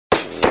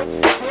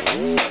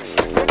Welcome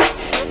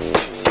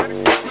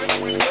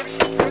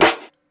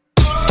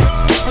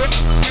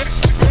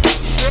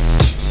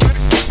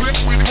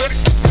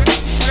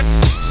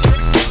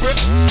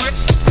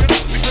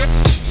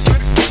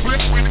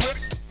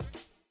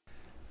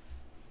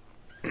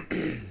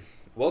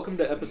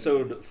to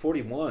episode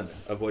 41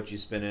 of Whatchu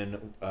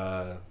Spinnin.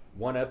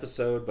 One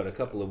episode, but a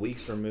couple of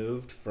weeks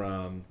removed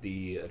from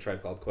the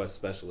Tribe Called Quest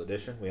Special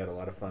Edition. We had a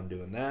lot of fun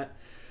doing that.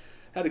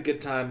 Had a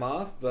good time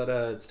off, but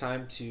it's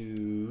time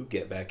to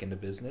get back into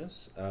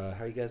business. How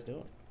are you guys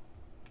doing?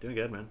 Doing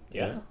good, man.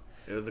 Yeah.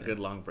 It was a good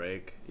long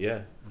break.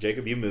 Yeah.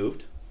 Jacob, you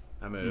moved.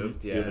 I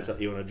moved, You want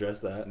to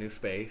address that? New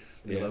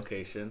space, new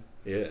location.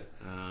 Yeah.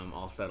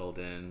 All settled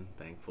in,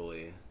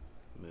 thankfully.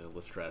 Move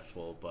was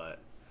stressful, but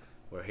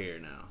we're here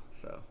now,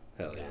 so.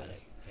 Hell yeah.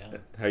 Yeah.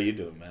 How you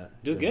doing,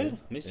 Matt? Doing good.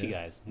 Missed you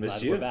guys. Missed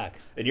Glad you. We're back.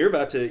 And you're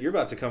about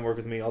to come work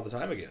with me all the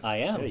time again. I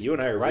am. Yeah, you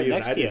and I are right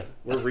reunited. next to you.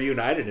 We're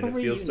reunited, and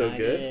it feels so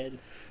good.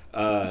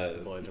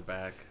 The boys are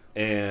back.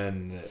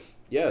 And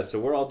yeah, so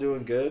we're all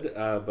doing good.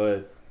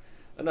 But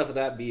enough of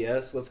that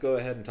BS. Let's go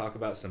ahead and talk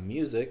about some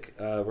music.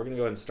 We're gonna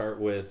go ahead and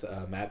start with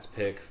Matt's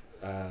pick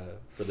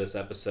for this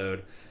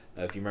episode.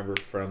 If you remember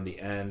from the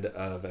end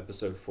of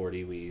episode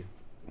 40, we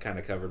kind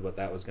of covered what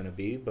that was going to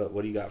be. But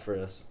what do you got for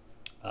us?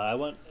 I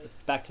went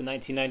back to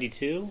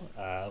 1992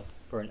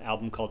 for an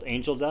album called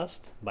Angel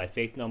Dust by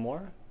Faith No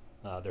More,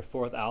 their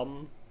fourth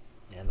album,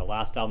 and the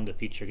last album to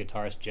feature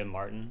guitarist Jim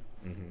Martin,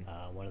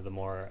 one of the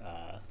more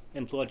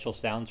influential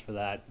sounds for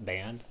that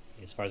band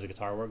as far as the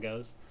guitar work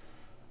goes.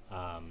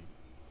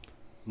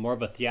 More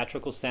of a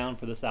theatrical sound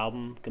for this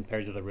album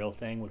compared to the real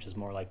thing, which is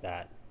more like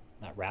that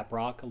rap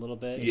rock a little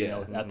bit,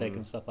 with Epic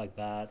and stuff like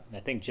that. And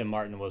I think Jim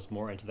Martin was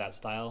more into that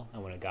style,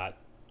 and when it got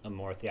a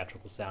more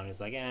theatrical sound,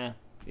 he's like, I'm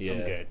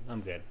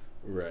good.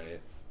 Right.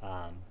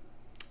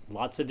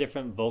 Lots of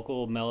different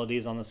vocal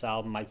melodies on this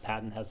album. Mike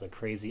Patton has a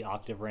crazy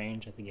octave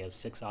range. I think he has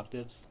 6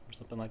 octaves or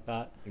something like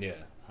that. Yeah.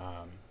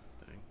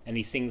 And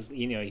he sings,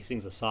 he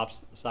sings the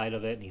soft side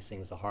of it, and he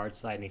sings the hard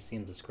side, and he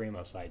sings the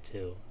screamo side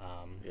too.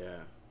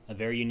 A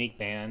very unique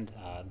band,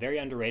 very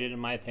underrated in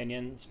my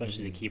opinion,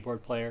 especially the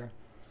keyboard player.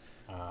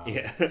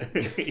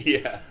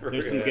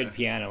 There's some good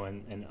piano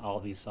in all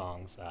these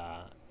songs.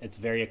 It's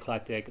very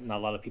eclectic. Not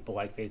a lot of people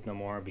like Faith No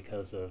More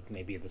because of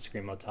maybe the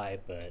screamo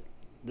type, but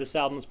this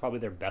album is probably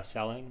their best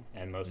selling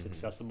and most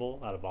accessible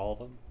out of all of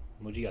them.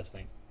 What do you guys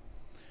think?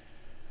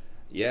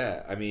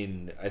 Yeah, I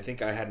mean, I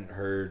think I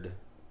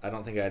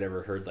don't think I'd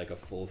ever heard like a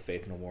full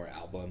Faith No More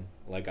album.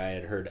 Like I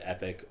had heard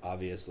Epic,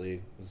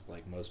 obviously, was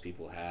like most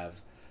people have,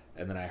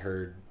 and then I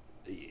heard,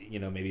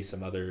 maybe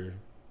some other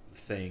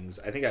things.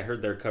 I think I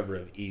heard their cover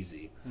of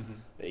Easy.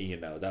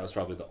 That was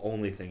probably the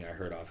only thing I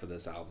heard off of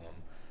this album.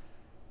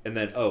 And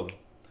then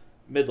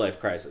Midlife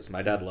Crisis.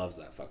 My dad loves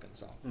that fucking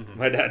song.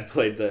 My dad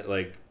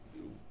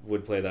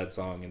would play that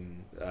song,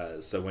 and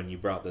so when you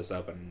brought this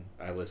up and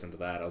I listened to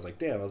that, I was like,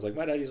 damn,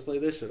 my dad used to play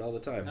this shit all the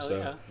time.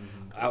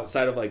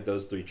 Outside of like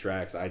those 3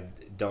 tracks, I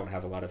don't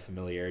have a lot of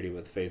familiarity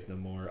with Faith No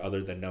More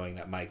other than knowing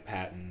that Mike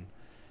Patton,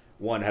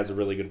 1, has a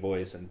really good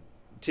voice, and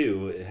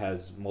 2, it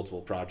has multiple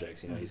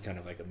projects. He's kind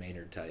of like a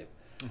Maynard type.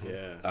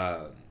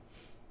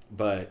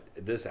 But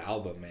this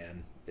album,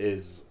 man,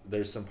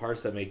 there's some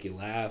parts that make you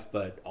laugh,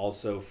 but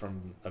also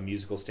from a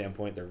musical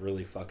standpoint, they're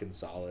really fucking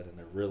solid and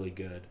they're really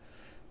good.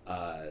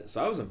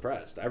 So I was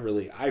impressed. I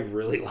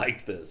really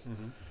liked this.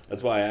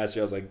 That's why I asked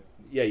you. I was like,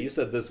 yeah, you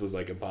said this was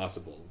like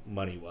impossible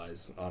money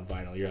wise on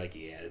vinyl. You're like,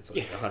 yeah, it's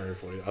like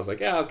 140. I was like,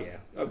 yeah, okay,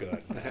 I'll go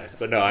ahead and pass.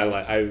 But no,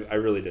 I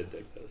really did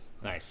dig this.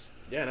 Nice.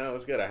 Yeah, no, it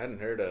was good. I hadn't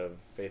heard of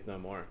Faith No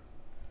More.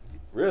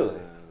 Really?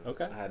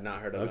 Okay. I had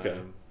not heard of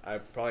them. I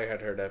probably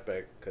had heard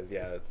Epic because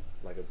it's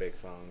like a big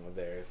song of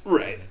theirs.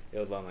 Right. It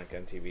was on like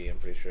MTV, I'm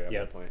pretty sure at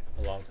one point.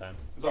 A long time.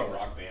 It's on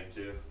Rock Band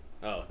too.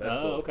 Oh, that's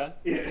cool. Okay.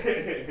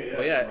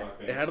 But yeah,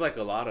 it had like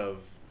a lot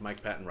of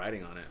Mike Patton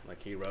writing on it.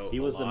 Like he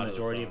was the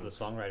majority of the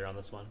songwriter on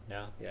this one.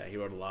 Yeah, he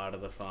wrote a lot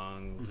of the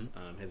songs.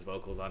 His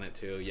vocals on it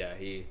too. Yeah,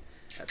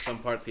 at some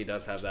parts he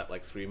does have that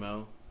like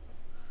screamo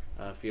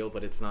feel,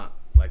 but it's not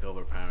like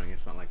overpowering.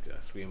 It's not like a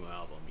screamo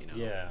album,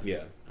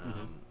 Yeah.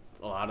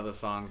 A lot of the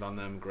songs on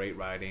them, great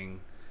writing.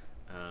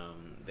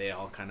 They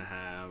all kind of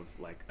have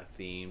like a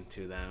theme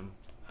to them,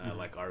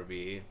 like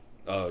RV.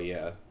 Oh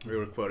yeah. We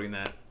were quoting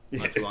that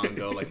not too long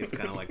ago. Like it's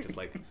kind of like just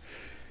like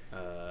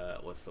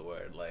what's the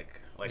word? Like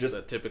just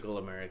the typical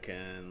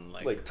American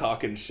like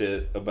talking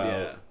shit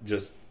about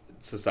just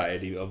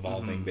society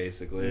evolving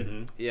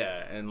basically.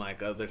 Yeah, and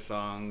like other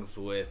songs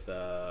with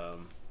what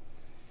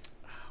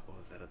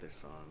was that other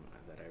song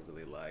that I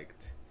really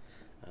liked?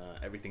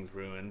 Everything's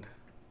Ruined.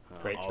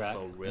 Great track.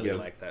 Also really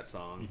like that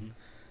song.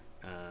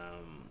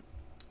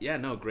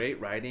 Great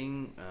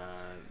writing,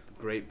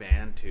 great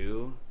band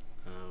too.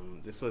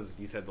 This was,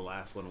 you said, the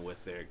last one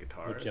with their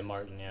guitars. With Jim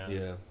Martin, yeah.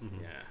 Yeah.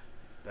 Yeah,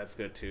 that's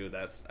good too.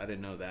 I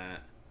didn't know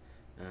that.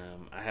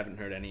 I haven't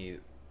heard any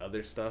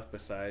other stuff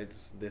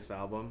besides this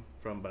album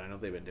but I know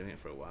they've been doing it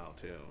for a while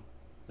too.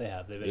 They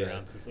have. They've been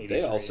around since 83.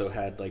 They also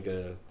had like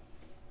a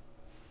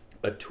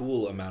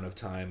Tool amount of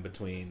time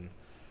between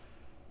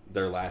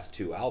their last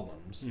two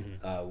albums.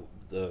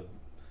 Mm-hmm.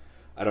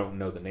 I don't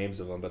know the names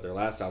of them, but their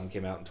last album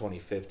came out in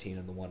 2015,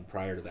 and the one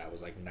prior to that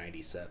was like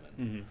 97.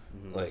 Mm-hmm.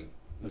 Mm-hmm. Like,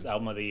 it was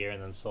album of the year,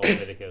 and then Soul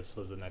Leviticus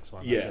was the next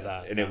one. Yeah, after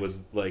that. and it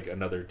was like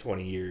another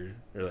 20 year,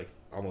 or like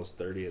almost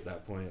 30 at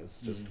that point. It's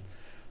just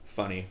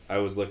funny. I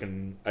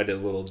did a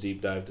little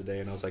deep dive today,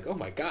 and I was like, oh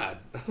my god.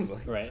 I was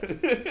like,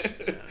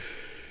 right.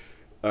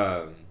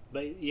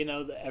 But, you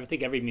know, I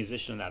think every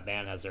musician in that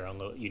band has their own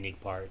little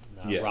unique part.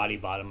 Roddy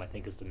Bottom, I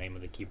think, is the name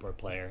of the keyboard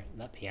player. And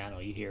that piano,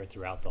 you hear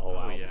throughout the whole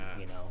album,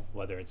 you know,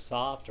 whether it's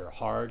soft or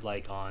hard,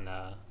 like on,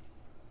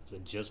 is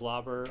it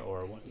Jizzlobber,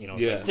 or, you know,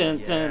 Yeah. like, dun,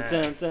 dun,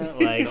 dun, dun,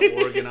 like, the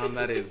organ on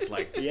that is,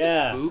 like,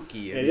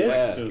 spooky. It is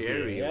like, spooky.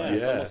 Scary. Yeah, Like,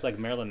 it's almost like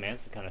Marilyn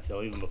Manson kind of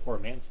feel, even before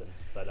Manson.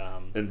 But,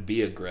 and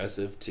Be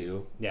Aggressive,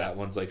 too. Yeah. That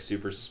one's, like,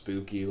 super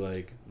spooky,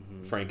 like,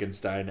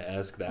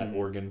 Frankenstein-esque, that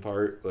organ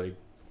part, like,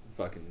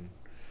 fucking...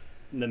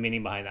 The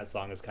meaning behind that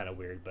song is kind of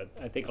weird, but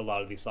I think a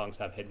lot of these songs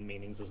have hidden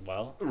meanings as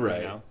well.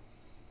 Right. You know?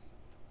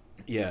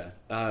 Yeah.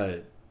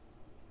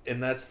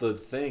 And that's the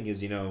thing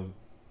is, you know,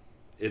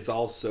 it's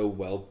all so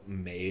well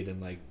made,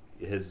 and like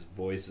his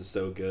voice is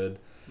so good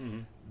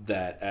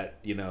that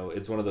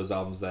it's one of those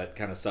albums that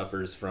kind of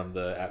suffers from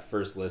at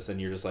first listen,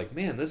 you're just like,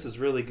 man, this is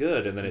really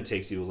good. And then it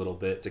takes you a little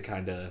bit to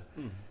kind of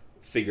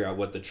figure out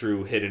what the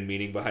true hidden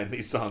meaning behind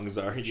these songs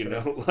are, you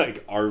know,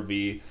 like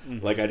RV,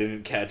 like I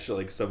didn't catch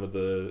like some of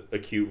the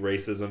acute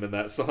racism in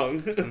that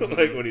song,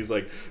 like when he's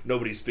like,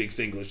 nobody speaks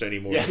English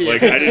anymore.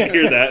 Like I didn't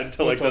hear that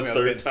until like the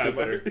third time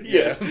I heard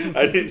it.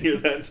 I didn't hear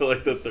that until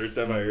like the third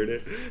time I heard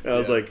it. And I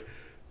was like,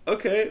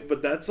 okay,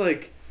 but that's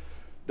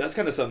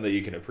kind of something that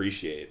you can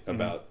appreciate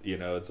about, you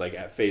know, it's like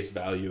at face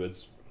value,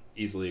 it's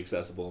easily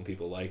accessible and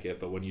people like it.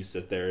 But when you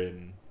sit there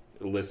and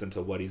listen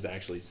to what he's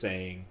actually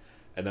saying,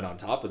 and then on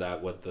top of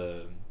that, what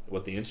the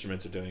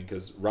instruments are doing,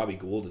 because Robbie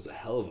Gould is a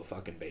hell of a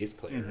fucking bass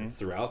player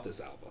throughout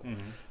this album.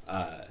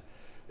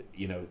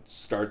 You know,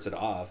 starts it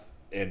off,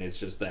 and it's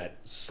just that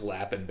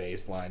slapping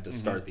bass line to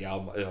start the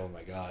album. Oh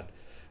my god!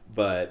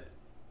 But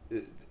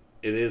it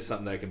is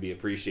something that can be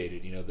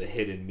appreciated. You know, the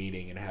hidden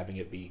meaning and having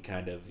it be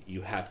kind of,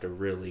 you have to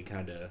really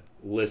kind of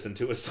listen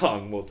to a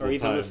song multiple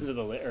times. Or even listen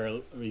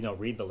to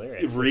read the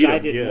lyrics. Read which I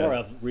them, did more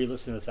of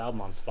re-listening to this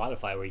album on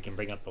Spotify, where you can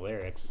bring up the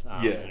lyrics.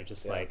 And it's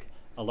just like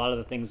a lot of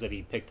the things that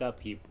he picked up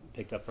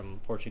from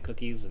fortune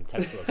cookies and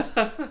textbooks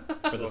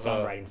for the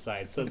songwriting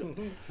side. So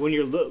when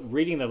you're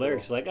reading the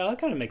lyrics, you're like, oh, that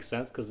kind of makes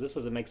sense, because this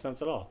doesn't make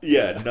sense at all.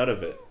 Yeah, none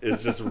of it.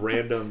 It's just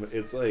random.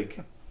 It's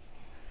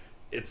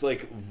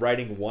like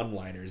writing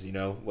one-liners, you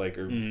know, like,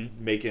 or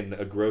making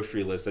a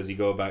grocery list as you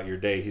go about your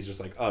day. He's just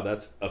like, oh,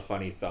 that's a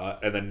funny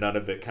thought, and then none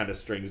of it kind of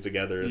strings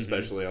together,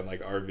 especially on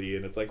like RV,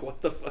 and it's like,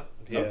 what the fuck?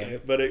 Okay,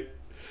 but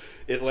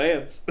it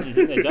lands.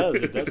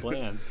 It does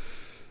land.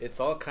 It's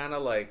all kind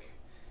of like,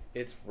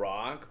 it's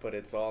rock, but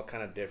it's all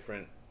kind of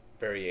different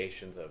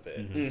variations of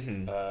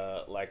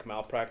it. Like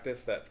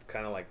Malpractice, that's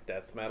kind of like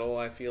death metal,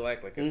 I feel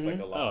like it's like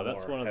a lot more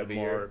that's one of heavier.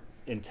 the more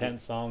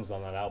intense songs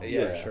on that album,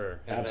 Yeah, for sure.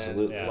 And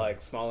absolutely. then,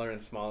 like Smaller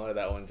and Smaller,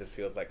 that one just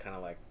feels like kind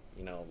of like,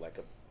 you know, like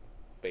a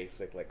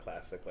basic, like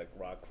classic, like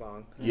rock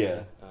song.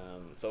 Yeah.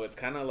 So it's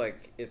kind of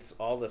like, it's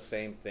all the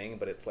same thing,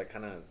 but it's like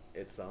kind of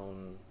its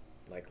own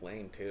like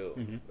lane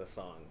too, the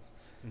songs,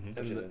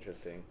 which is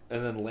interesting.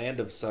 And then Land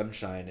of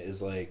Sunshine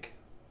is like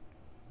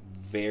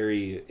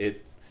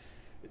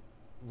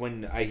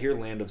when I hear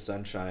Land of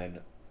Sunshine,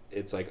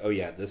 it's like, oh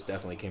yeah, this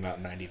definitely came out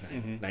in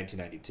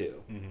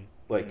 1992.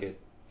 Like it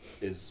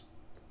is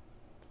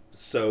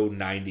so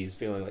 90s,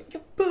 feeling like, yeah,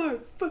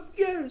 but fuck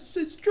yes,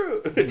 it's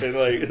true. And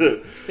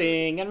like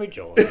sing and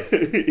rejoice.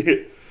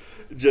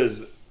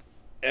 Just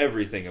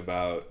everything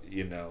about,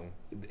 you know,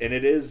 and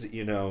it is,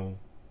 you know,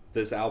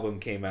 this album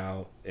came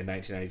out in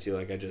 1992,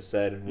 like I just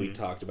said, and we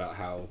talked about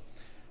how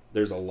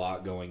there's a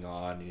lot going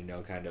on, you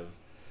know, kind of.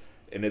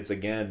 And it's,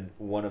 again,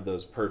 one of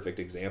those perfect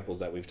examples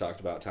that we've talked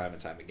about time and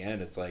time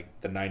again. It's like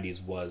the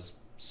 90s was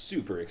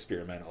super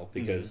experimental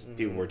because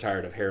people were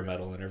tired of hair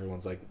metal, and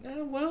everyone's like,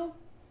 well,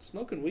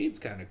 smoking weed's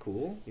kind of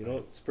cool. You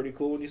know, it's pretty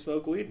cool when you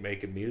smoke weed,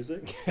 making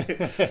music.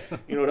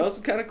 You know what else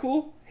is kind of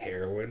cool?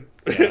 Heroin.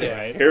 Yeah,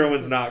 right.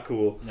 Heroin's not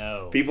cool.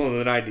 No. People in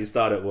the 90s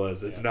thought it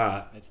was. It's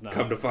not. It's not.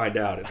 Come to find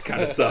out, it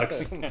kind of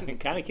sucks. It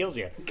kind of kills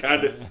you.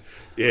 Kind of.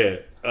 Yeah.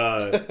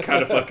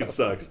 Kind of fucking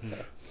sucks.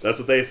 That's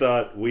what they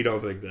thought. We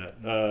don't think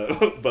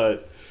that.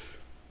 But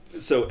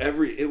so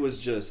it was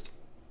just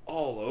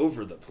all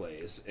over the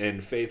place.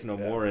 And Faith No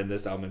More in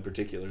this album in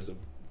particular is a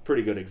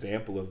pretty good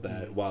example of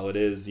that. While it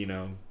is, you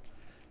know,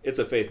 it's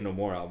a Faith No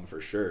More album for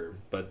sure,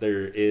 but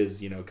there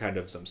is, you know, kind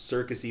of some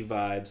circusy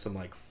vibes, some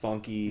like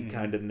funky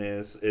kind of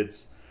ness.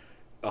 It's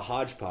a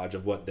hodgepodge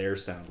of what their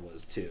sound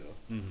was too.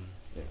 Yeah.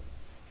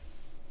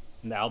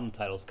 And the album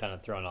title's kind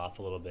of thrown off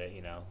a little bit,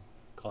 you know,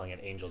 calling it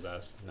Angel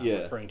Dust, not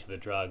referring to the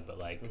drug, but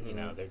like, you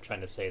know, they're trying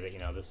to say that, you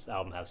know, this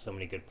album has so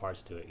many good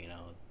parts to it, you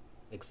know,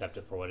 accept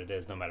it for what it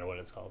is, no matter what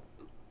it's called.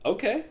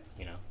 Okay.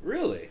 You know,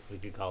 really, we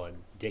could call it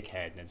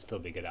Dickhead and it'd still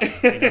be a good album.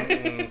 You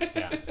know?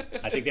 Yeah,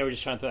 I think they were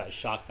just trying to throw that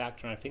shock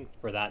factor, and I think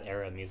for that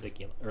era of music,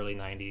 you know, early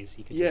 '90s,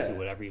 you could just do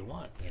whatever you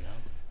want. You know,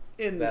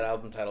 that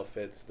album title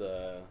fits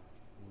the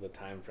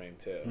time frame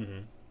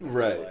too.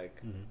 Right.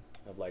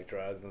 Of like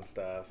drugs and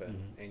stuff, and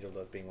Angel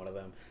Dust being one of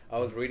them. I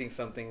was reading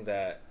something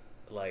that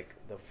like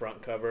the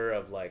front cover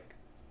of like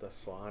the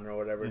Swan or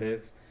whatever it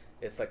is,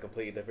 it's like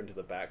completely different to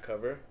the back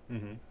cover.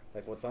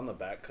 Like what's on the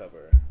back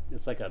cover?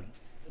 It's like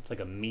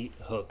a meat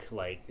hook,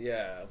 like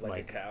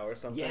like a cow or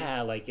something.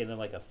 Yeah, like in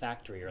like a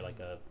factory or like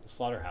a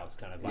slaughterhouse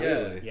kind of vibe.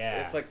 Really?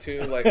 Yeah. It's like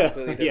two like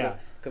completely different. Yeah.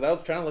 Because I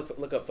was trying to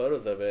look up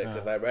photos of it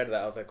because I read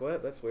that I was like,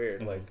 what? That's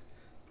weird. Like,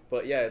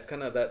 but yeah, it's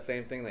kind of that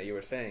same thing that you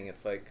were saying.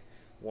 It's like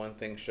one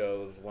thing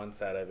shows one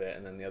side of it,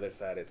 and then the other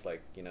side, it's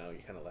like, you know, you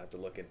kind of have to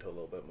look into a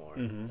little bit more,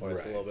 or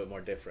it's a little bit more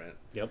different.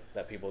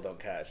 That people don't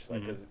catch.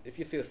 Like, because if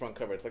you see the front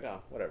cover, it's like,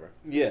 oh, whatever.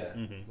 Yeah.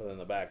 But then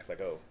the back, it's like,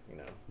 oh, you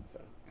know.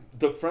 So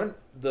the front,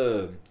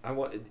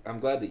 I'm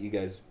glad that you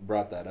guys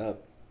brought that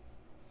up,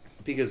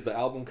 because the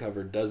album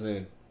cover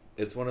doesn't.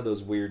 It's one of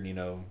those weird, you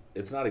know,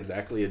 it's not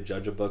exactly a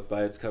judge a book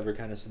by its cover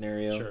kind of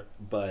scenario, Sure.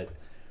 but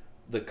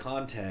the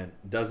content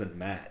doesn't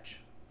match,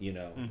 you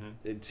know,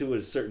 to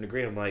a certain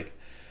degree.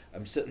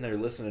 I'm sitting there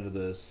listening to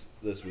this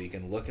week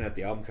and looking at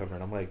the album cover,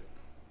 and I'm like,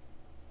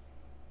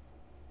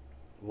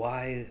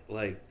 why?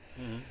 Like,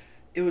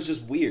 it was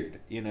just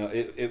weird, you know.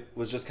 It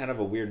was just kind of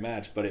a weird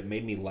match, but it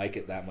made me like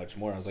it that much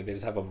more. I was like, they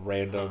just have a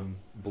random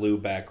blue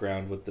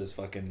background with this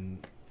fucking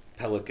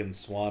pelican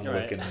swan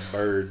looking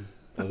bird.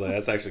 I was like,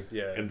 that's actually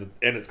and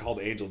it's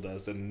called Angel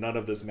Dust, and none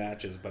of this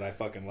matches, but I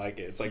fucking like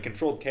it. It's like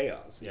controlled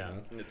chaos. Yeah, you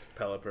know? It's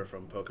Pelipper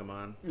from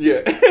Pokemon.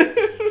 Yeah,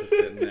 just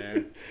sitting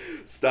there.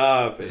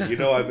 Stop it.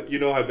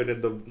 I've been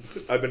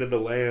in the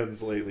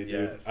lands lately,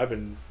 dude. Yes. I've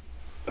been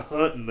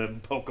hunting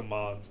them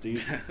Pokemons,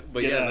 dude.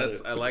 But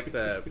I like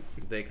that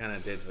they kind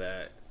of did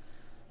that.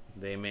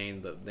 They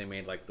made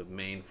like the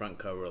main front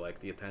cover like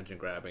the attention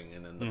grabbing,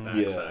 and then the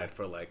back side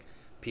for like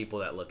people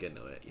that look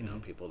into it. You know,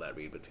 people that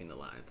read between the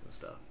lines and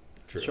stuff.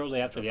 True.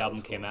 Shortly after the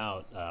album came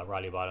out,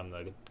 Roddy Bottom,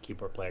 the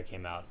keyboard player,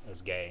 came out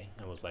as gay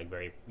and was like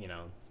very, you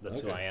know,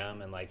 that's who I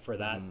am. And like for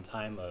that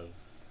time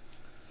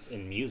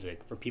in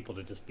music, for people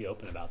to just be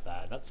open about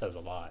that says a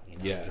lot. You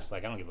know? Yeah. Just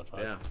like, I don't give a fuck.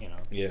 Yeah. You know.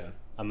 Yeah.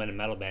 I'm in a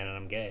metal band and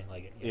I'm gay.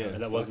 Like, you know,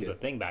 that wasn't the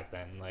thing back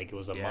then. Like, it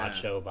was a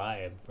macho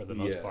vibe for the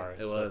most part.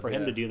 So for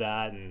him to do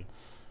that and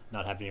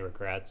not have any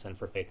regrets, and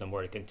for Faith No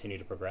More to continue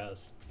to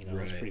progress, you know,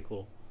 it's pretty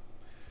cool.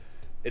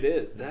 It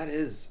is. That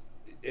is,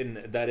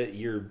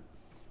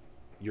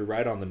 you're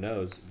right on the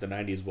nose. The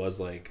 90s was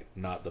like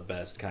not the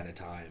best kind of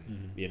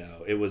time. You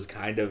know, it was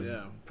kind of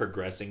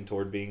progressing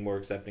toward being more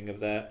accepting of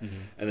that.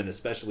 And then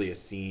especially a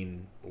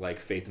scene like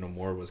Faith No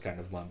More was kind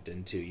of lumped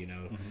into, you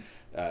know,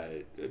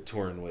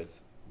 touring with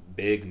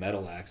big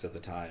metal acts at the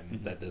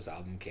time that this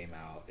album came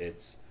out.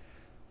 That's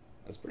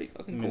pretty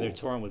fucking cool. I mean, they're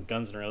touring with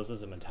Guns N'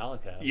 Roses and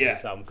Metallica when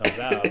this album comes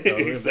out. So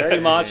it was very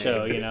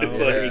macho, you know,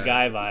 very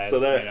guy vibe. So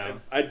that, you know?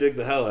 I dig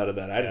the hell out of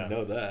that. I didn't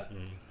know that.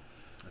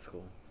 That's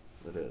cool.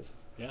 It is.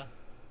 Yeah.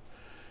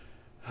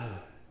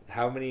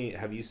 How many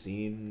have you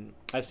seen?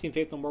 I've seen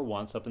Faith No More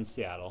once up in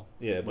Seattle.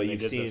 Yeah, but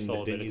you've seen.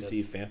 Didn't you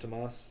see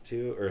Phantomos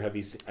too, or have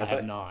you seen?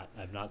 I've not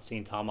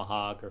seen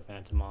Tomahawk or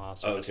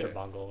Phantomos or Mr.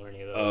 Bungle or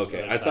any of those. Oh,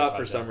 okay, I thought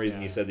for some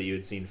reason you said that you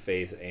had seen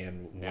Faith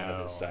and one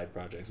of his side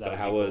projects. But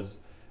how was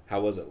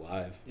it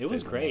live? It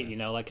was great. You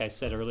know, like I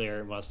said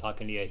earlier when I was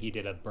talking to you, he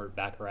did a Burt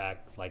Bacharach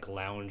like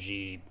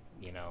loungy,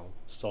 you know,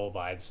 soul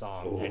vibe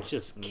song and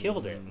just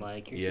killed it.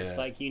 Like you're just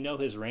like, you know,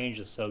 his range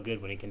is so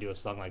good when he can do a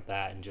song like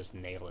that and just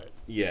nail it.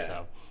 Yeah.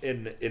 So.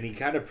 And he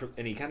kind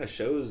of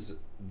shows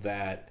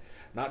that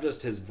not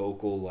just his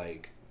vocal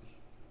like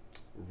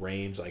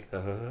range, like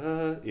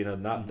you know,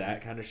 not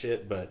that kind of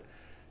shit, but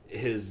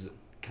his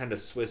kind of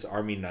Swiss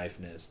Army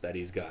knife-ness that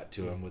he's got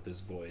to him with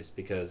his voice,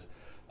 because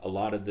a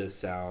lot of this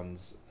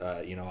sounds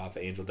you know, off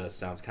Angel Dust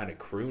sounds kind of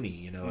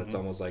croony, you know. It's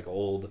almost like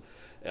old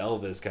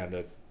Elvis kind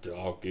of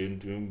talking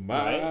to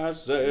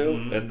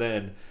myself, and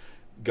then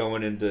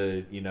going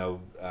into, you know,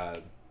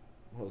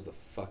 what was the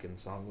fucking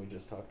song we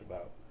just talked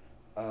about?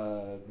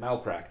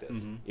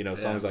 Malpractice. You know,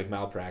 songs like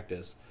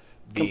Malpractice.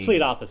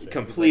 Complete opposites.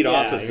 Complete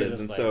opposites,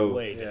 and like,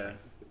 so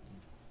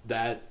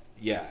that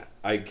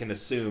I can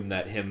assume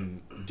that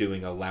him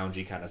doing a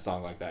loungy kind of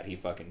song like that, he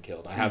fucking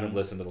killed. I haven't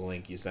listened to the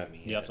link you sent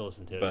me. You have to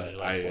listen to it. But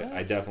like,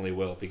 I definitely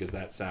will, because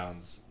that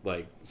sounds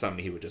like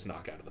something he would just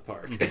knock out of the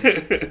park.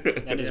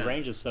 And his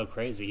range is so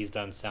crazy. He's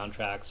done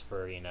soundtracks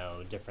for, you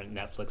know, different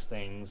Netflix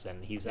things,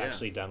 and he's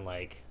actually done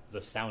like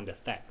the sound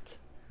effect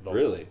vocal.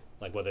 Really?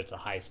 Like whether it's a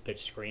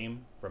high-pitched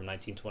scream from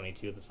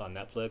 1922 that's on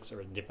Netflix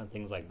or different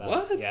things like that.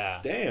 What? Yeah.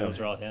 Damn. Those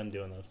are all him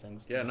doing those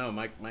things. Yeah, no,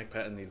 Mike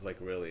Patton, he's like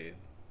really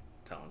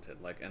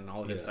talented, like, and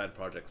all his side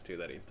projects too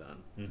that he's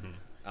done.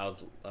 I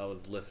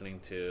was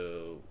listening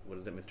to, what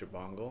is it, Mr.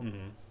 Bungle?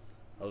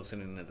 I was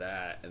listening to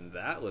that, and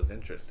that was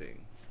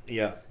interesting.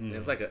 Yeah.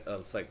 It's like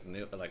it's like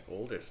new, like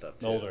older stuff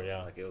too. Older,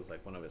 yeah. Like it was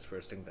like one of his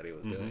first things that he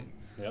was doing.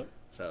 Yep.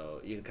 So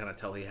you can kind of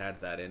tell he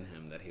had that in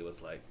him, that he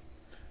was like,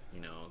 you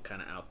know,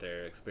 kind of out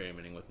there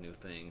experimenting with new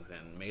things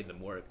and made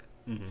them work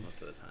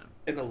most of the time.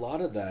 And a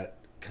lot of that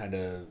kind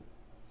of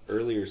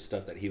earlier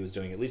stuff that he was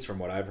doing, at least from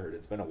what I've heard,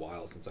 it's been a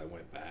while since I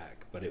went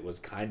back, but it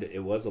was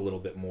a little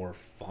bit more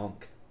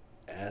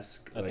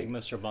funk-esque. I think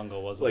Mr.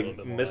 Bungle was a like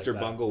little bit more Mr.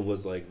 like Bungle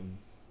was like,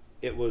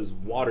 it was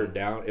watered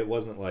down. It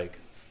wasn't like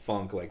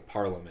funk like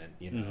Parliament,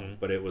 you know,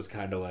 but it was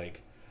kind of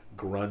like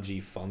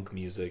grungy funk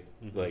music,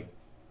 like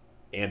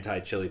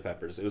anti-Chili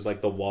Peppers. It was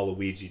like the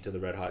Waluigi to the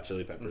Red Hot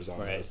Chili Peppers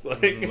almost.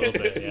 Right. Like, A little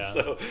bit,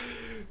 yeah.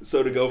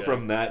 So to go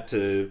from that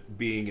to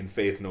being in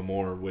Faith No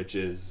More, which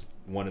is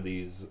one of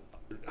these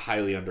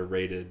highly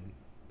underrated,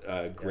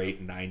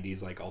 great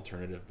 90s like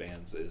alternative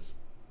bands, is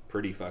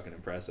pretty fucking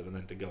impressive. And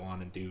then to go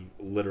on and do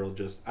literal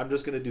I'm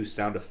just gonna do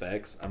sound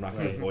effects. I'm not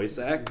gonna voice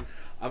act.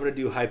 I'm gonna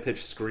do high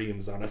pitched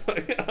screams on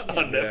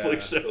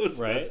Netflix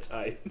shows. Right. That's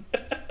tight.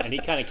 And he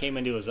kind of came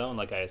into his own,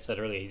 like I said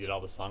earlier. He did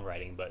all the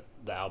songwriting, but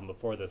the album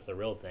before this, The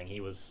Real Thing,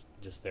 he was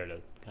just there to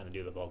kind of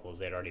do the vocals.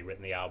 They had already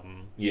written the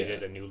album. Yeah.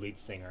 Needed a new lead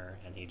singer,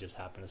 and he just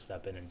happened to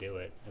step in and do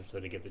it. And so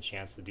to get the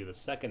chance to do the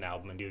second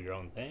album and do your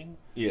own thing,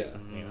 Yeah. I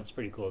mean, that's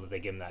pretty cool that they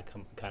give him that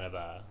kind of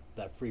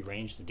that free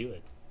range to do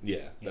it.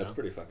 Yeah, that's know?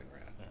 pretty fucking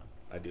rad.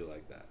 Yeah. I do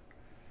like that.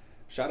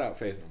 Shout out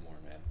Faith No More,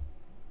 man.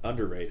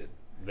 Underrated.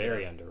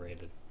 Very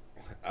underrated.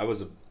 I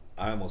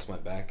almost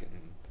went back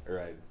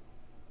I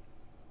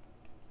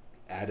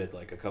added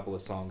like a couple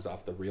of songs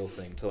off The Real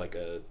Thing to like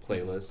a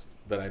playlist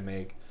that I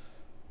make,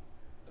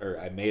 or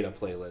I made a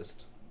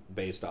playlist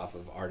based off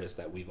of artists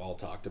that we've all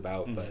talked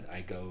about, but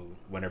I go,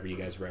 whenever you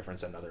guys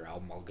reference another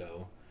album, I'll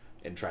go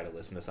and try to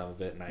listen to some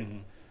of it, and I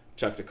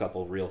chucked a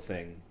couple Real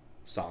Thing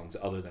songs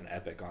other than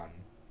Epic on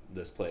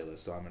this playlist,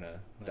 so I'm gonna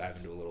dive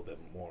into a little bit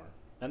more.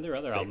 And their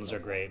other albums are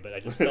great, but I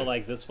just feel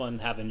like this one,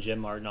 having Jim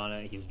Martin on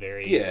it, he's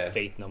very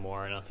Faith No More.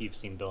 I don't know if you've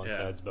seen Bill and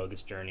Ted's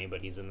Bogus Journey,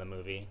 but he's in the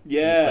movie.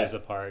 Yeah. He plays a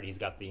part. He's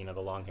got the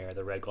long hair,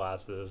 the red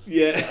glasses.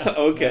 Yeah,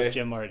 okay. That's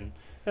Jim Martin.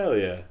 Hell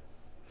yeah.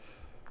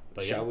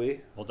 But Shall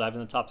we? We'll dive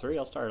into the top three.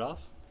 I'll start it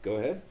off. Go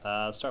ahead.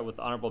 Start with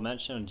honorable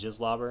mention,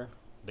 Jizzlobber,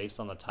 based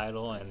on the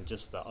title and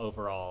just the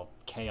overall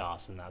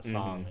chaos in that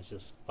song. It's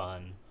just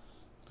fun.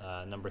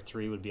 Number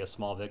 3 would be A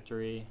Small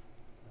Victory.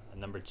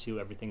 Number 2,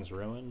 Everything's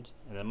Ruined.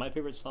 And then my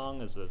favorite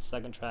song is the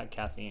second track,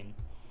 Caffeine.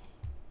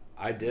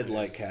 I did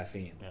like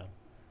Caffeine. Yeah.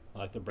 I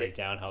like the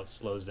breakdown, how it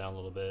slows down a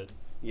little bit.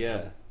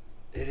 Yeah,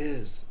 it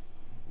is.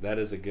 That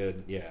is a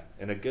good,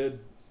 and a good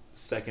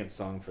second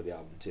song for the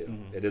album, too.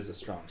 It is a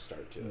strong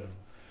start to it.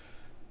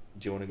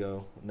 Do you want to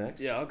go next?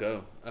 Yeah, I'll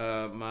go.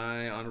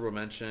 My honorable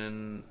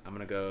mention, I'm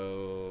going to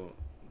go,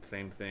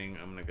 same thing,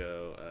 I'm going to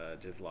go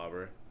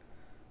Jizzlobber.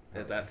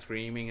 That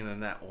screaming and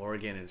then that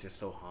organ is just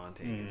so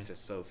haunting. It's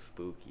just so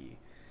spooky.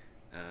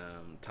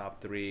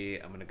 Top 3,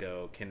 I'm going to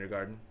go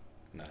Kindergarten.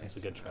 Nice. It's a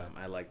good track.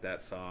 I like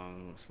that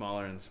song,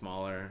 Smaller and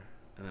Smaller.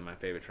 And then my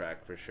favorite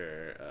track for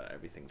sure,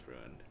 Everything's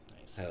Ruined.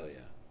 Nice. Hell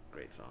yeah.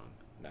 Great song.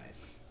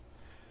 Nice.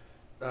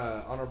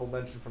 Honorable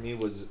mention for me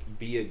was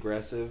Be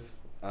Aggressive.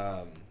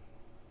 I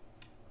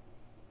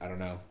don't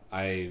know.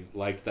 I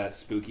liked that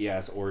spooky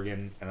ass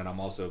organ, and then I'm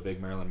also a big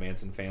Marilyn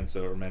Manson fan,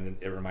 so it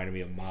reminded me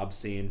of Mob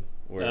Scene.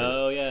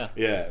 Where,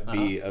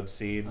 be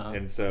obscene,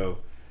 and so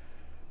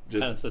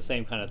just it's the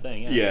same kind of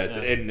thing.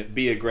 And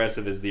Be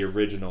Aggressive is the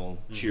original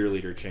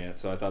cheerleader chant,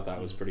 so I thought that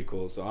was pretty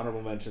cool. So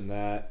honorable mention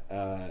that.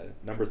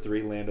 Number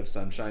 3, Land of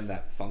Sunshine.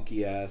 That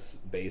funky ass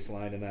bass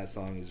line in that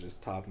song is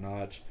just top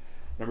notch.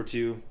 Number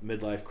 2,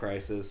 Midlife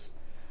Crisis.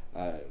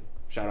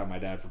 Shout out my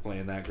dad for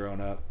playing that growing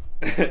up.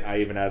 I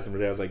even asked him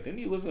today, I was like, didn't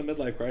you listen to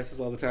Midlife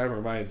Crisis all the time, or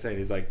am I insane?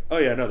 He's like, oh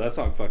yeah, no, that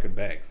song fucking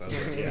bangs. I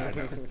was like, yeah,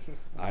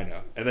 I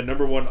know. And then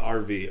number 1,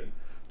 RV.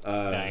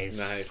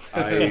 Nice.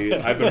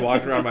 I've been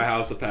walking around my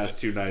house the past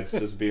 2 nights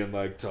just being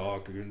like,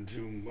 talking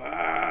to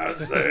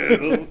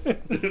myself.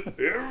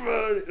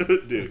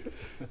 Everybody. Dude.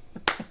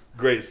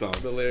 Great song.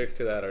 The lyrics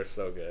to that are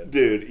so good.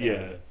 Dude,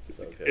 yeah.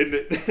 So good.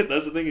 And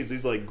that's the thing, is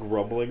he's like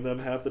grumbling them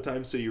half the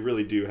time, so you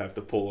really do have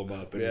to pull them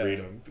up and read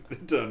them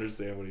to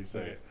understand what he's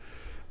saying.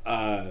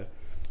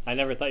 I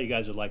never thought you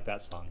guys would like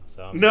that song.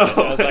 So No.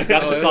 I was like,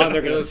 that's the song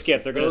they're going to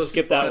skip. They're going to was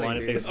skip that funny, one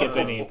if they dude. skip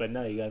any. But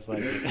no, you guys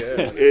like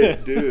Good.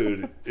 it.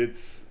 Dude,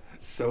 it's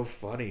so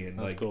funny. And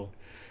That's like, cool.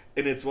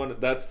 And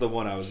that's the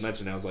one I was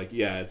mentioning. I was like,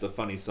 yeah, it's a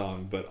funny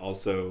song, but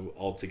also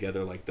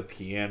altogether, like the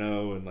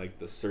piano and like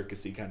the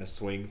circusy kind of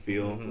swing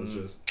feel was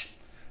just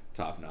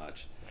top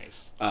notch.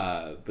 Nice.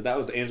 But that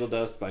was Angel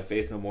Dust by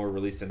Faith No More,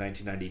 released in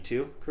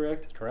 1992,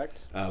 correct?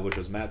 Correct. Which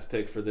was Matt's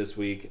pick for this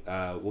week.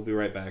 We'll be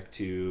right back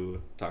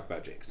to talk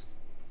about Jake's.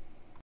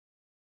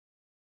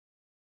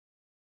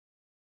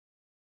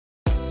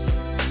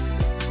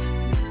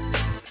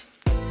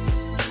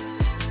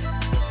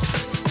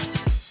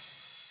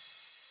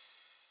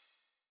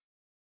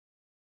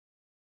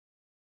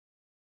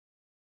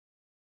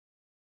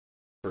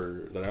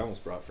 That I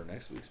almost brought for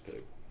next week's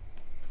pick.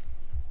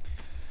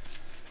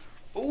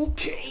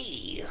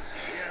 Okay.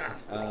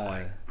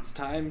 Yeah. It's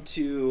time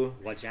to.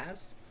 What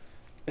jazz?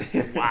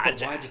 Why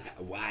jazz?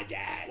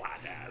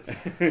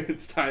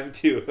 It's time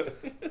to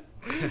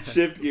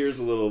shift gears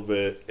a little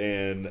bit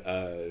and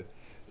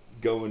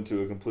go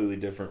into a completely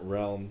different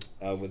realm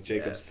with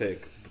Jacob's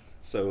pick.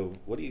 So,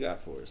 what do you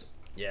got for us?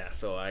 Yeah,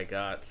 so I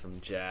got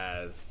some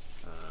jazz,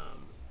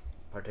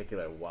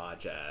 particular wah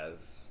jazz,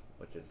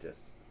 which is just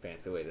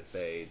fancy way to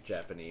say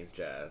Japanese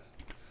jazz.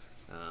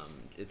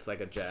 It's like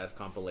a jazz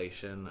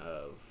compilation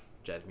of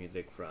jazz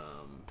music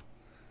from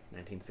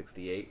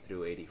 1968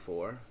 through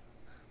 84,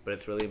 but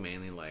it's really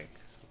mainly like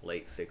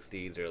late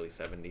 60s, early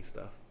 70s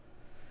stuff.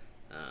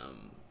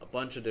 A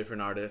bunch of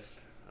different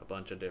artists, a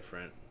bunch of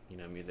different,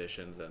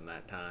 musicians in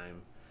that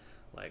time.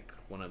 Like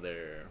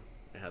it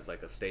has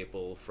like a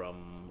staple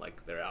from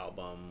like their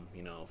album,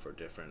 for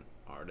different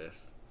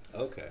artists.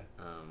 Okay.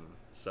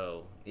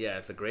 So yeah,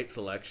 it's a great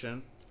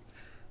selection.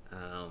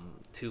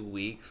 2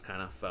 weeks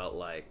kind of felt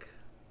like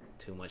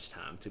too much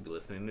time to be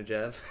listening to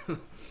jazz,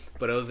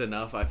 but it was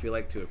enough, I feel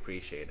like, to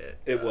appreciate it.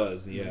 It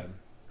was, yeah.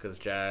 Because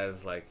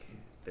jazz, like,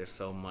 there's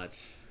so much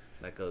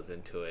that goes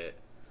into it.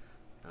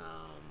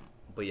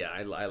 But yeah,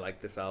 I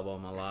like this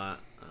album a lot.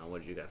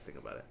 What did you guys think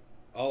about it?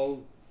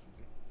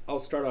 I'll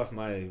start off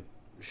my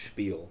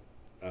spiel,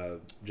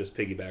 just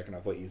piggybacking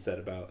off what you said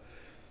about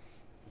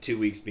 2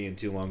 weeks being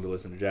too long to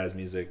listen to jazz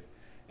music,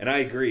 and I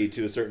agree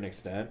to a certain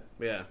extent.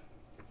 Yeah.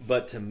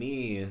 But to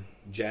me,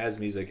 jazz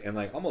music and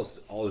like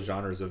almost all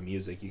genres of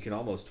music, you can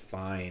almost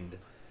find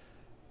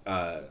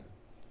a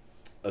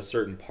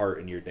certain part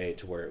in your day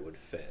to where it would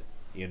fit.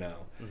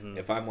 Mm-hmm.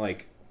 If I'm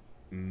like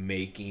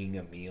making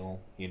a meal,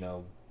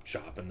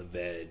 chopping the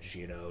veg,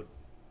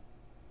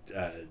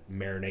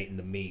 marinating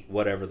the meat,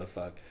 whatever the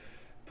fuck,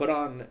 put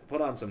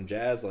on some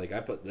jazz. Like I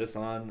put this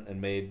on and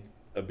made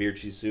a beer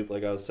cheese soup.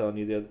 Like I was telling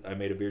you, I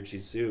made a beer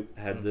cheese soup,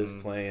 had mm-hmm. this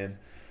playing.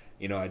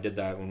 I did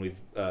that when we've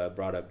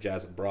brought up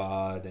Jazz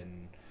Abroad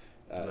and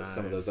Nice.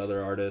 some of those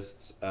other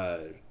artists.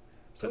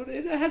 So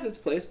it has its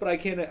place, but I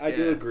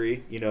do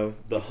agree.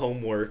 The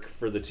homework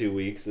for the 2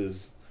 weeks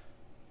is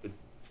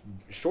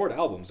short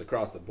albums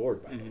across the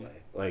board, by mm-hmm. the way.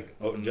 Like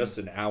mm-hmm. just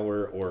an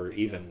hour or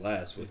even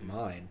less with mm-hmm.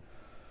 mine.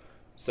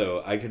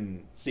 So I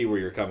can see where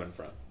you're coming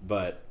from,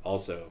 but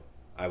also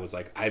I was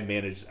like, let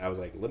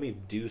me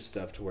do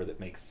stuff to where that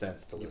makes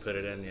sense to listen. You put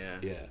it to in, this.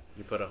 yeah.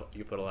 You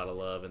put a lot of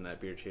love in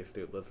that beer cheese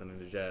soup listening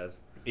to jazz.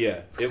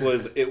 Yeah, it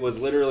was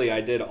literally, I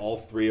did all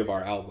 3 of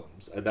our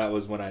albums. That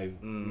was when I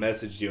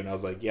messaged you and I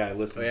was like, yeah, I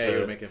listened to. You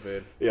were making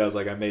food. Yeah, I was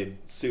like, I made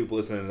soup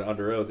listening to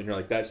Underoath, and you're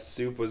like, that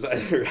soup was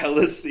either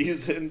hella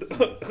seasoned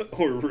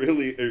or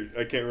really,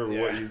 I can't remember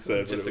what you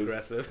said. Just but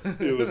aggressive.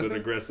 It was an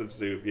aggressive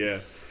soup, yeah.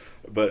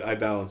 But I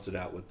balanced it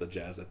out with the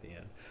jazz at the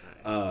end.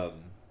 Nice.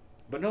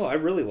 But no, I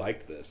really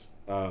liked this.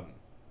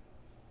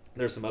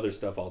 There's some other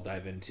stuff I'll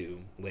dive into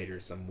later,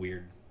 some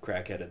weird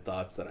crackheaded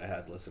thoughts that I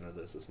had listening to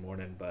this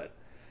morning, but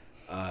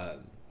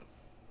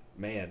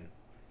man,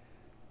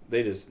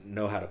 they just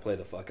know how to play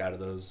the fuck out of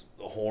those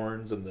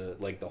horns, and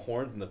the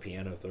horns and the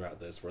piano throughout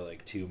this were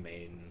like 2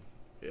 main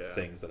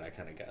things that I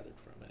kind of gathered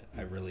from it.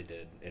 I really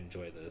did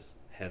enjoy this,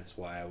 hence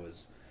why I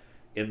was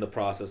in the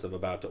process of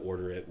about to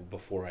order it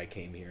before I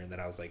came here, and then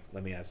I was like,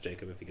 let me ask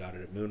Jacob if he got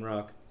it at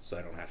Moonrock, so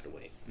I don't have to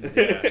wait.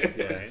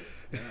 Yeah.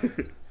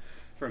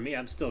 For me,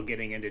 I'm still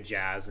getting into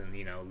jazz and,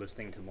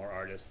 listening to more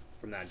artists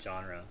from that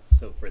genre.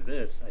 So for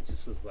this, I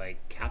just was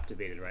like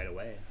captivated right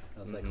away. I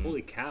was like,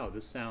 holy cow,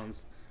 this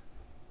sounds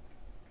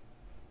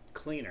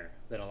cleaner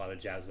than a lot of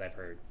jazz that I've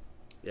heard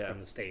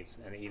from the States.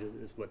 And it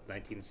is,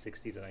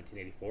 1960 to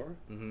 1984,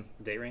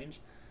 the date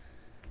range.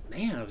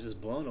 Man, I was just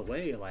blown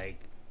away, like,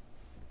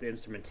 the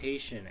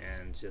instrumentation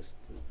and just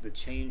the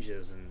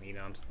changes. And,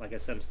 like I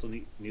said, I'm still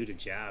new to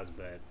jazz,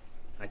 but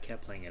I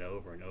kept playing it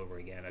over and over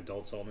again.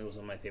 Adults Only was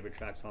one of my favorite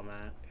tracks on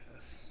that.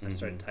 Yes. I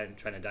started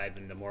trying to dive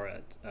into more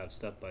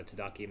stuff, but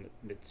Tadaki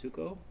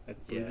Mitsuko, I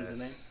believe is his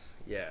name.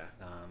 Yeah.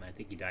 I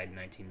think he died in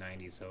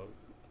 1990, so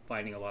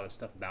finding a lot of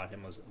stuff about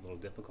him was a little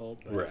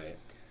difficult. But right.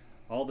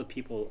 All the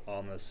people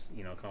on this,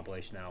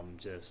 compilation album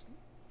just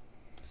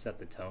set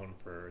the tone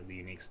for the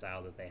unique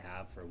style that they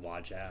have for wah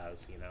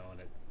jazz,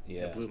 and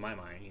it blew my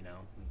mind,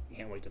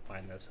 Can't wait to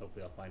find this.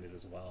 Hopefully I'll find it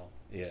as well.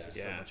 Yeah. It's just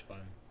so much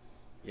fun.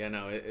 Yeah,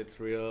 no, it's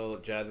real.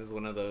 Jazz is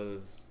one of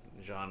those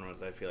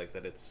genres, I feel like,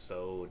 that it's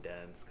so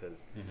dense because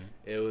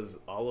it was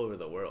all over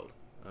the world.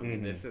 I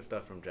mean, this is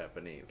stuff from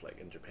Japanese, like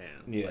in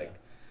Japan. Yeah. Like,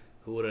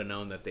 who would have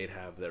known that they'd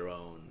have their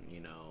own,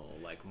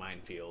 like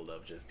minefield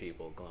of just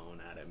people going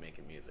at it,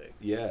 making music.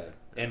 Yeah.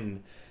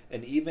 And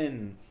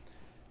even,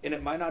 and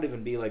it might not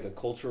even be like a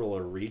cultural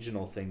or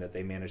regional thing that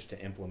they managed to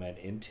implement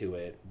into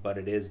it, but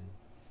it is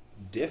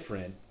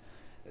different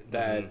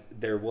that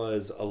there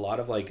was a lot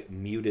of like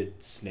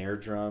muted snare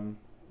drum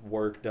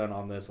work done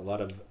on this, a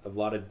lot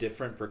of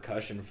different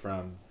percussion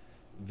from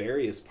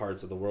various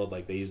parts of the world.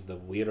 Like they use the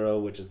wiro,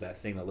 which is that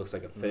thing that looks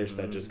like a fish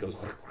that just goes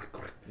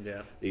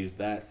yeah. They use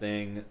that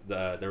thing.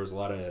 There was a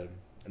lot of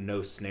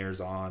no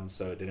snares on,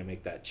 so it didn't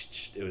make that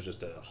it was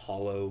just a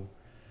hollow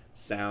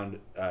sound.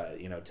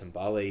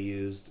 Timbale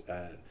used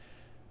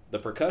the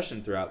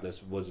percussion throughout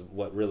this was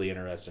what really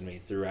interested me.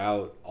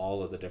 Throughout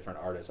all of the different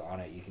artists on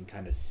it, you can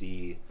kind of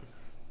see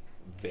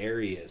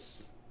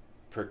various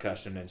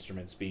percussion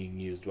instruments being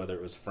used, whether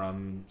it was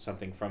from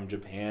something from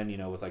Japan,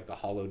 with like the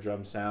hollow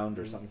drum sound,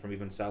 or something from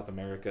even South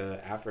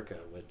America, Africa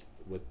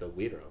with the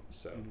wiro.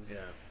 So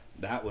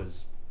that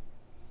was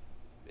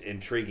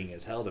intriguing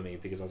as hell to me,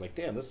 because I was like,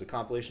 damn, this is a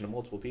compilation of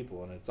multiple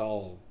people, and it's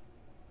all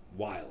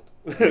wild.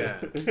 Yeah,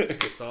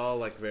 it's all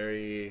like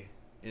very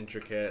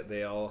intricate.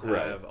 They all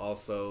have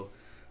also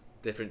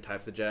different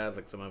types of jazz.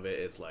 Like some of it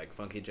is like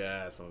funky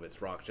jazz, some of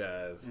it's rock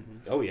jazz.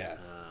 Oh yeah.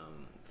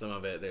 Some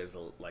of it there's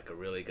a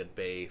really good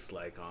bass,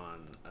 like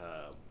on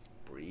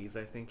Breeze,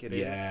 I think it is.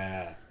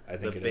 Yeah, I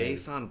think the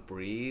bass on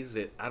Breeze.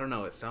 I don't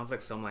know. It sounds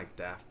like some like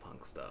Daft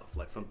Punk stuff,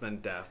 like something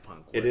Daft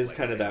Punk. It is like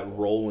kind of that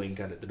rolling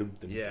kind of.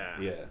 Yeah,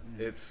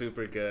 it's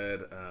super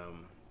good.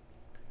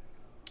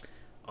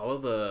 All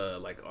of the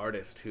like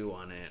artists too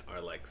on it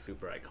are like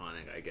super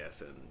iconic, I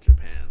guess, in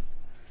Japan.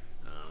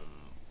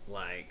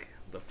 Like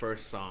the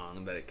first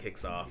song that it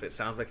kicks off, it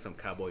sounds like some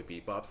Cowboy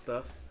Bebop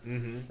stuff.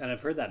 And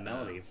I've heard that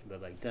melody, the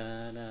like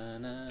da na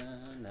na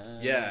na.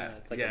 Yeah,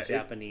 it's like a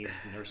Japanese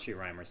nursery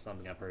rhyme or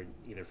something. I've heard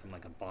either from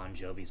like a Bon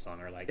Jovi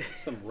song or like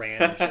some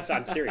random shit.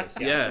 I'm serious.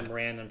 Some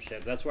random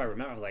shit. That's where I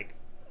remember. I was like,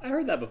 I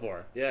heard that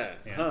before. Yeah.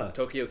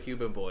 Tokyo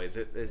Cuban Boys.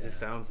 It just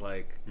sounds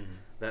like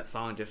that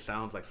song. Just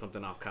sounds like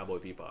something off Cowboy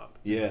Bebop.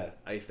 Yeah.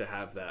 I used to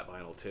have that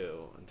vinyl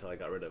too until I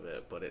got rid of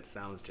it, but it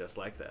sounds just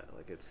like that.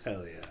 Like it's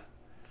hell yeah.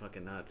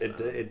 Fucking nuts.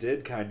 It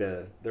did kind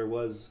of. There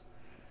was.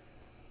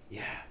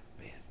 Yeah,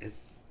 man.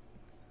 It's.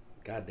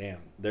 Goddamn.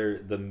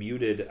 The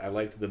muted. I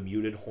liked the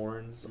muted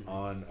horns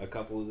on a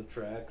couple of the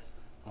tracks.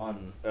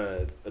 On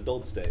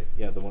Adults Day,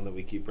 the one that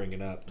we keep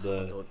bringing up.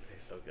 Adults Day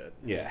is so good.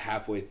 Yeah,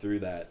 halfway through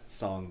that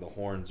song, the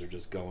horns are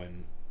just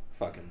going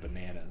fucking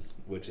bananas,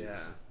 which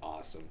is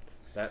awesome.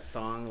 That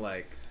song,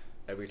 like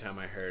every time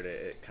I heard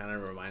it, it kind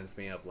of reminds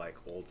me of like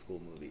old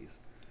school movies,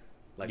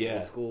 like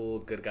old school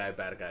good guy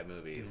bad guy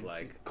movies,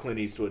 like Clint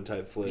Eastwood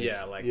type flicks.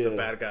 Yeah, like the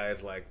bad guy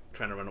is like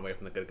trying to run away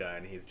from the good guy,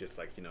 and he's just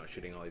like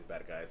shooting all these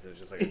bad guys.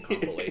 It's just like a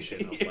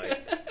compilation of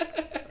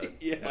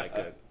like like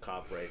a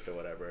cop race or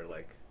whatever,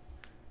 like.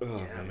 Oh,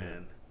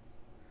 man.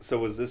 So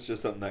was this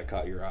just something that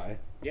caught your eye?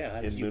 Yeah, how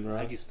did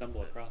you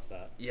stumble across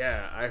that?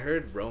 Yeah, I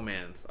heard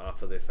Romance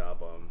off of this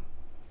album.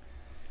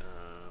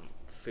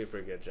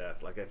 Super good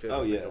jazz. Like I feel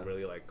like it's like a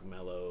really like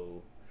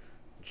mellow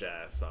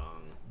jazz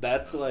song.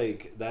 That's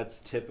that's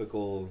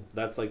typical.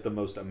 That's like the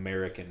most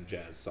American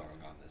jazz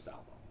song on this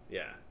album.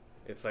 Yeah,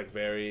 it's like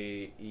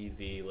very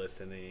easy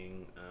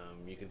listening.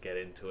 You could get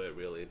into it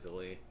real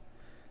easily.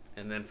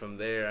 And then from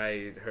there,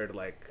 I heard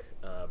like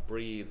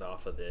Breeze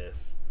off of this.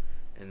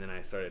 And then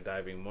I started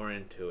diving more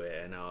into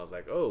it, and I was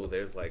like, oh,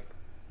 there's like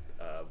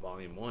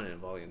volume 1 and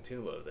volume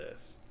 2 of this.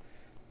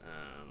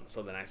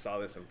 So then I saw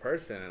this in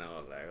person, and I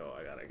was like, oh,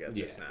 I gotta get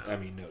this now. I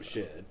mean, no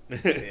shit.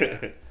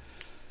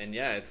 And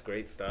it's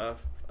great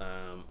stuff.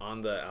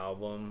 On the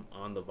album,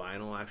 on the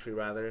vinyl, actually,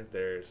 rather,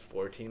 there's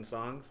 14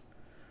 songs.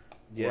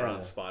 Yeah. Where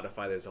on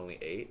Spotify, there's only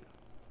 8.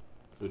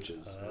 Which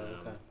is...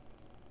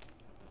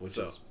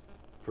 is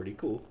pretty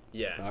cool.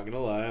 Yeah. Not gonna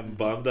lie, I'm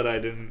bummed that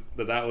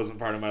that wasn't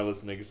part of my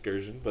listening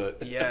excursion,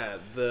 but yeah,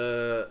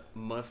 the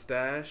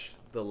Mustache,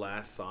 the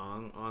last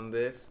song on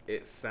this,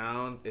 it's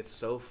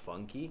so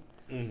funky.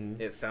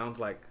 It sounds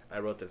like, I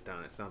wrote this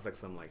down, it sounds like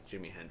some like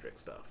Jimi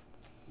Hendrix stuff.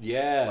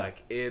 Yeah.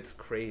 Like it's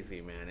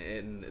crazy, man.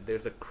 And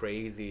there's a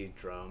crazy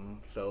drum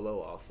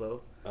solo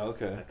also.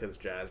 Okay. Because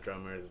jazz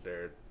drummers,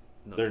 they're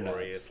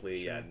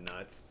notoriously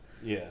nuts.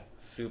 Yeah.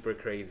 Super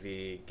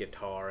crazy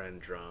guitar and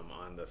drum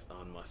on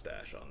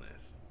Mustache on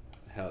this.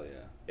 Hell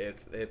yeah.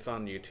 It's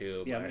on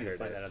YouTube. Yeah, I'm going to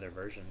find that other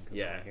version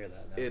because I want to hear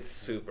that now. It's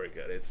super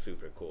good. It's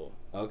super cool.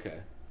 Okay.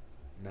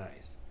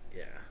 Nice.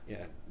 Yeah.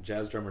 Yeah.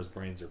 Jazz drummers'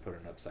 brains are put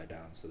upside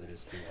down, so they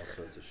just do all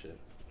sorts of shit.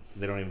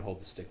 They don't even hold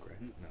the stick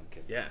right. No, I'm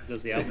kidding. Yeah.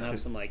 Does the album have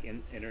some like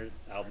inner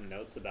album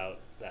notes about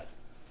that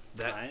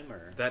time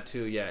or that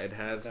too? Yeah, it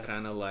has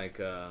kind of like.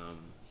 Oh,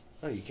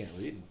 you can't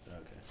read. Okay.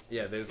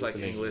 Yeah, there's like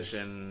English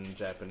and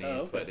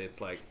Japanese, but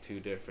it's like 2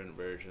 different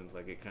versions.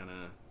 Like it kind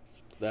of.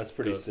 That's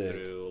pretty goes sick.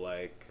 Through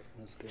like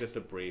just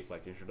a brief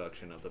like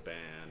introduction of the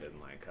band and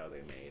like how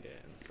they made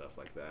it and stuff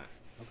like that.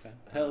 Okay.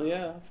 Hell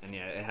yeah. And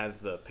it has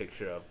the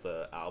picture of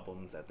the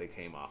albums that they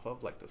came off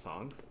of, like the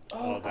songs.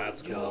 Oh,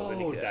 that's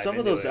cool. Some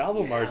of those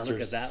album arts are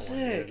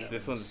sick.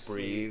 This one's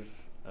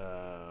Breeze.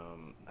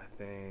 I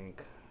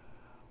think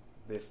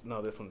this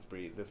one's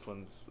Breeze. This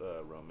one's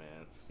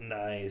Romance.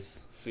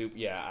 Nice.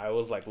 Yeah, I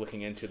was like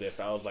looking into this.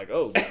 I was like,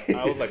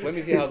 let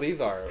me see how these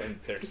are, and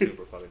they're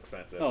super fucking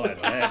expensive. Oh, I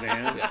bet,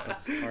 man.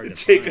 Hard to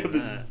Jacob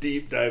is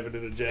deep diving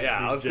into Japanese.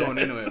 Yeah, I was jazz. going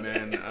into it,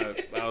 man.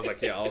 I was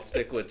like, I'll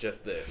stick with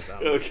just this.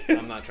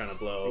 I'm not trying to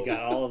blow. You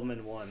got all of them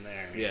in one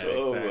there. Yeah,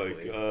 oh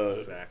exactly. My god.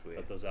 Exactly.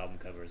 But those album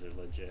covers are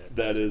legit.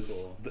 That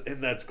is cool.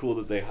 And that's cool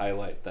that they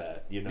highlight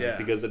that,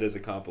 because it is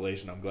a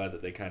compilation. I'm glad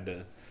that they kind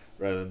of,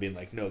 rather than being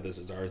like, no, this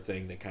is our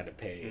thing, they kind of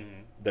pay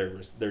their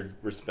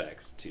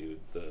respects to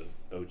the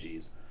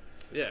OGs.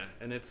 Yeah,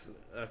 and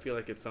I feel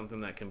like it's something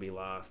that can be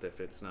lost if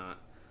it's not,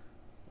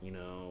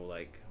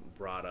 like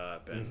brought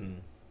up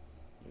and,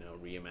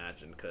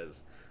 reimagined. Because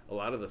a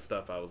lot of the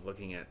stuff I was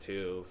looking at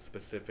too,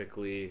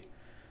 specifically,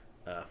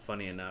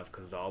 funny enough,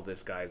 because all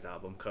this guy's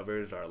album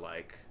covers are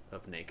like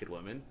of naked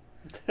women.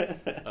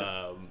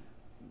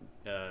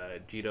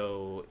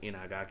 Jiro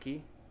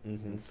Inagaki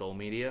in Soul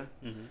Media.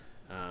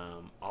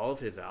 Mm-hmm. All of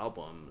his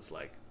albums,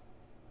 like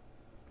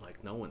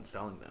no one's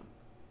selling them.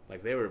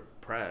 Like they were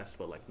pressed,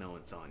 but like no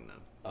one's selling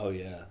them. Oh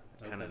yeah.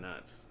 It's kind of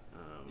nuts.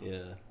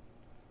 Yeah.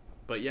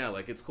 But yeah,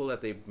 like it's cool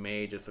that they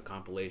made just a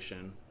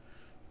compilation,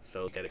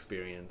 so you get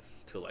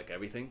experience to like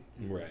everything.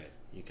 Right.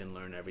 You can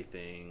learn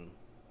everything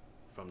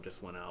from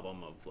just one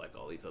album of like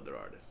all these other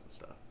artists and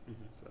stuff.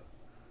 So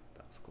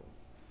that's cool.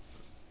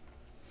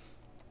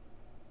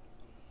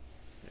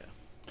 Yeah.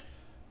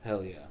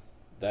 Hell yeah.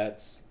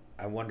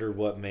 I wonder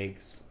what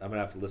makes. I'm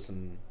gonna have to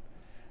listen.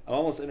 I'm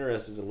almost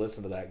interested to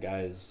listen to that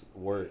guy's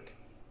work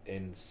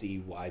and see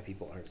why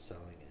people aren't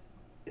selling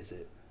it. Is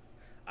it?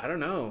 I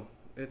don't know.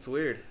 It's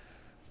weird.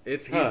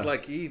 He's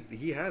like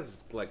he has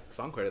like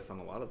song credits on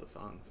a lot of the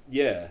songs.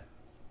 Yeah.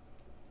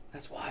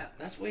 That's wild.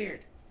 That's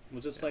weird.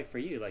 Well, just like for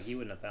you, like you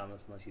wouldn't have found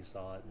this unless you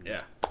saw it. And,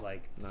 Yeah.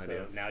 Like No so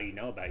idea. now you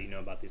know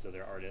about these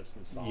other artists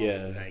and songs.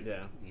 Yeah. And now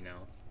Yeah. you know,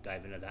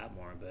 dive into that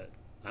more. But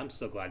I'm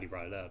so glad you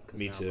brought it up. Cause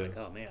Me now too. I'm like,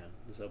 oh man,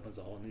 this opens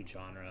a whole new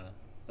genre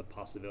of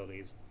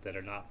possibilities that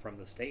are not from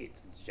the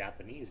States. It's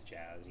Japanese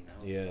jazz, you know.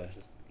 It's Yeah. not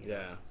just, you know,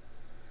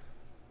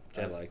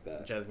 Yeah. I like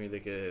that. Jazz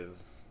music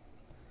is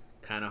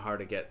kind of hard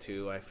to get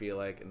to, I feel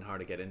like, and hard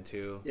to get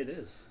into. It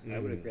is. I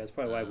would agree. That's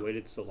probably why I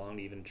waited so long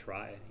to even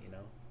try. You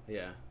know.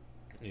 Yeah.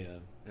 Yeah.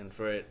 And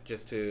for it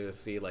just to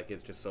see like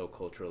it's just so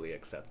culturally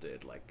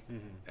accepted like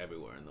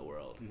everywhere in the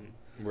world.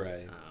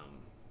 Right.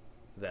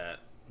 That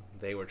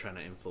they were trying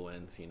to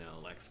influence, you know,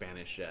 like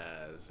Spanish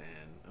jazz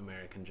and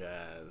American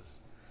jazz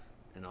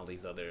and all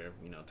these other,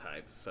 you know,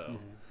 types. So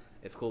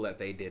it's cool that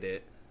they did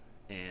it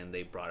and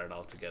they brought it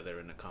all together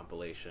in a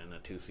compilation, a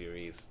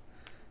 2-series.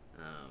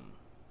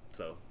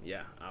 So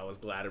yeah, I was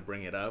glad to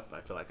bring it up. I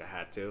feel like I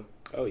had to.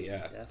 Oh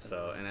yeah. Definitely.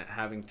 So, and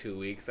having 2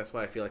 weeks, that's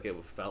why I feel like it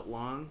felt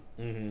long.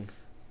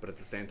 But at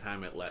the same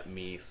time, it let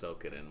me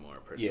soak it in more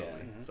personally.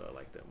 Yeah. So I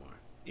liked it more.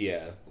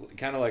 Yeah,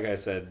 kind of like I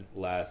said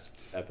last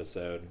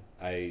episode,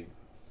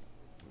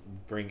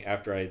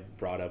 after I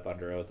brought up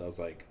Underoath, I was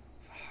like,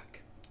 fuck,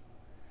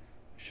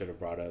 I should have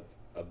brought up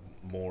a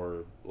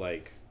more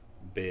like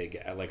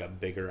a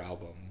bigger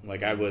album.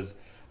 Like I was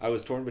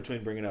torn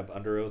between bringing up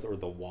Underoath or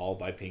The Wall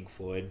by Pink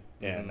Floyd,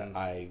 and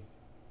I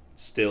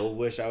still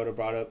wish I would have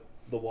brought up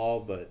The Wall,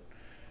 but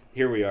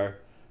here we are.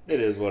 It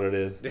is what it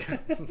is.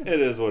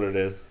 It is what it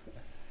is.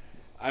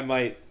 I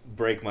might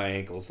break my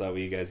ankle so that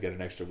way you guys get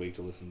an extra week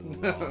to listen to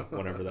The Wall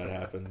whenever that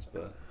happens.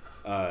 But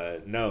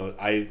no,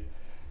 I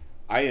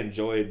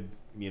enjoyed,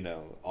 you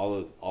know,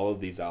 all of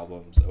these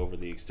albums over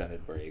the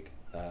extended break.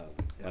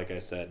 Like I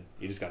said,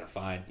 you gotta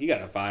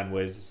find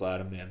ways to slide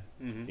them in.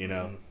 You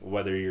know,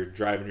 whether you're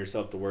driving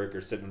yourself to work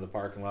or sitting in the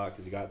parking lot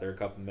because you got there a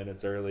couple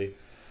minutes early,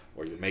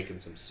 or you're making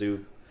some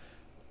soup,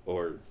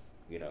 or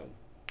you know,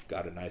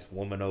 got a nice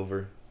woman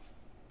over.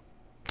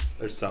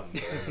 There's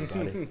something for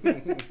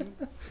everybody.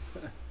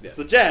 It's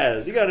the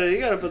jazz. You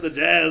gotta put the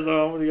jazz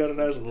on when you got a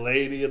nice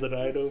lady in the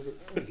night over.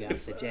 You got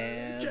the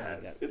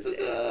jazz.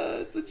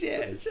 It's a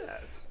jazz.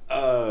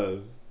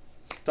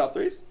 Top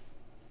threes?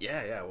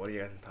 Yeah. What are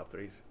you guys' top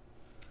threes?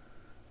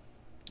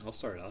 I'll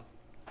start it off.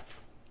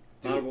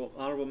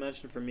 Honorable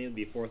mention for me would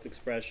be Fourth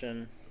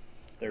Expression.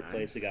 Third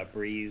place we got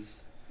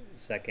Breeze.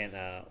 Second,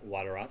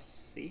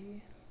 Waterase.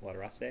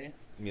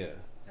 Yeah.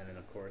 And then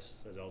of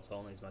course Adults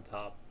Only is my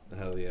top.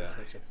 Hell yeah.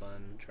 Such a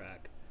fun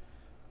track.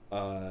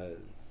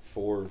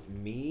 For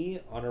me,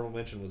 honorable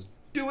mention was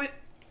Do It.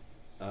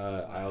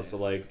 I also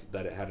liked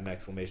that it had an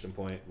exclamation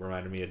point.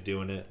 Reminded me of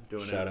Doing It.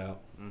 Shout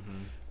out.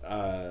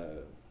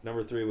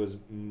 Number 3 was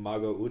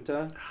Mago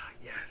Uta.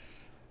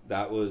 Yes.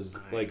 That was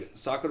like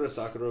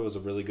Sakura was a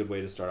really good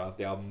way to start off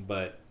the album,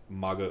 but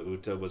Mago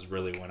Uta was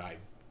really when I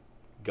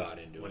got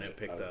into it. When it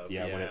picked up.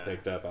 Yeah, when it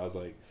picked up, I was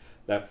like,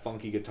 that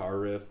funky guitar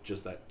riff,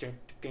 just that.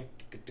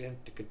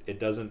 It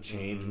doesn't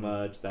change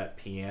much. That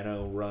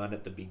piano run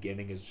at the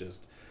beginning is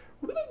just.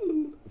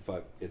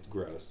 Fuck, it's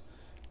gross.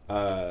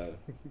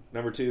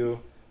 Number 2,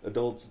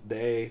 Adults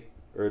Day.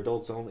 Or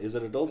Adults Only. Is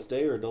it Adults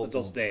Day or Adults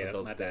Only? Day.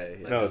 Adults Day.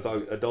 Yeah. No, it's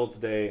all Adults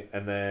Day.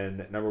 And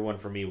then number 1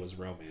 for me was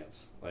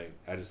Romance. Like,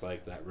 I just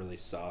like that really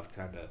soft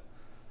kind of...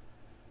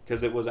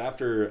 Because it was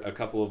after a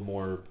couple of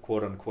more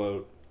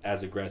quote-unquote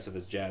as aggressive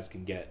as jazz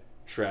can get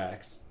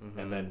tracks.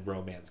 And then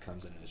Romance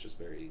comes in and it's just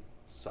very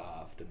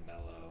soft and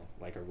mellow.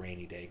 Like a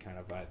rainy day kind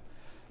of vibe.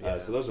 Yeah.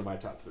 So those are my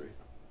top 3.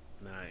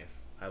 Nice.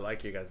 I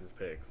like you guys'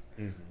 picks.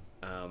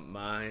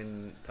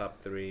 Mine,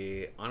 top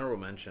 3. Honorable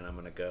mention, I'm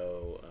going to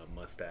go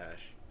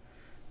Mustache.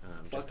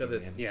 Just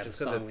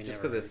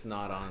because it's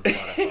not on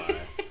Spotify.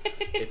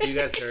 If you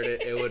guys heard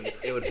it,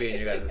 it would be in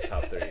your guys'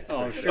 top 3.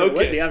 Oh, I'm sure it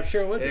would be. I'm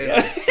sure it would be.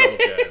 It's so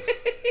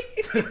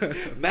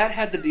good. Matt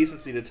had the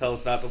decency to tell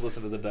us not to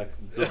listen to the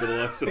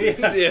deluxe.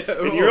 Yeah,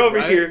 and you're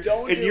over here.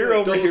 Don't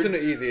listen to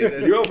Easy.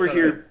 You're over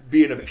here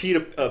being a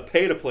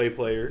pay-to-play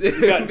player. You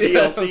got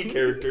DLC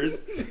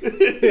characters.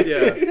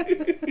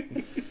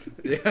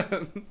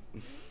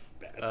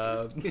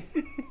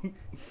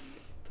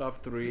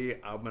 Top 3.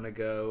 I'm gonna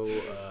go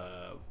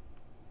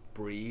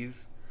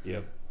Breeze.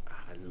 Yep.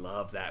 I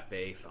love that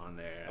bass on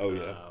there. Oh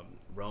yeah.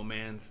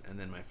 Romance, and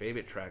then my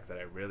favorite track that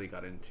I really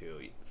got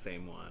into,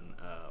 same one,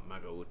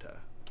 Mago Uta.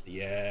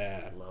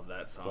 Yeah. I love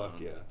that song.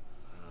 Fuck yeah.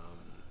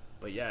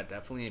 But yeah,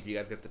 definitely if you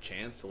guys get the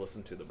chance to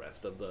listen to the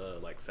rest of the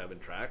like 7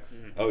 tracks.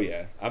 Oh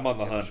yeah, I'm on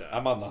the hunt.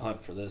 I'm on the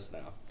hunt for this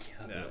now.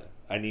 Yeah.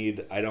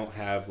 I don't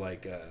have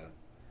like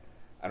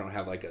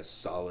a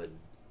solid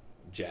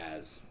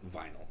jazz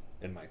vinyl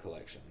in my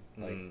collection.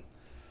 Like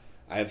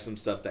I have some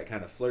stuff that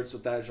kind of flirts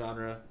with that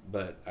genre,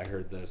 but I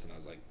heard this and I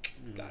was like,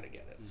 gotta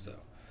get it. So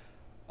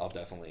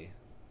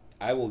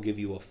I will give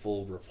you a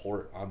full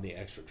report on the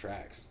extra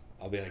tracks.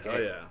 I'll be like,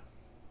 hey,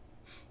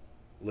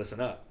 listen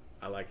up.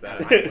 I like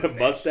that.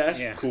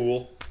 Mustache, Yeah.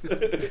 cool.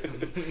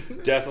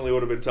 Definitely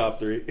would have been top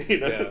 3.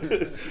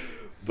 Yeah.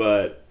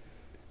 But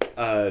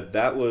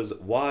that was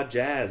Wa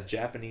Jazz,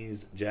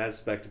 Japanese Jazz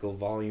Spectacle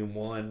Volume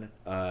 1.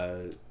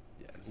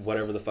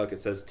 Whatever the fuck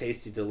it says.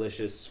 Tasty,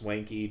 delicious,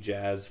 swanky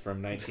jazz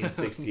from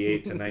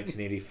 1968 to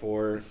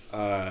 1984,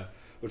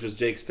 which was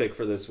Jake's pick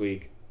for this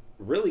week.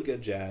 Really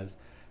good jazz.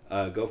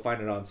 Go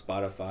find it on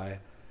Spotify.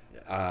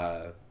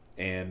 Yes.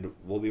 And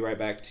we'll be right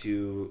back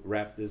to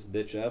wrap this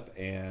bitch up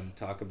and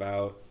talk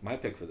about my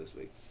pick for this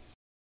week.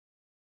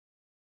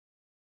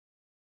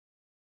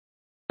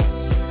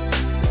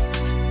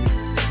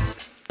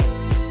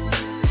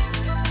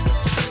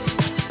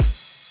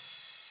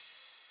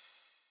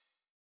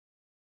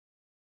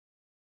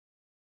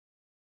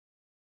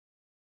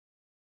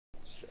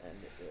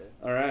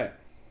 All right.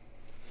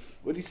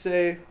 What do you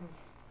say?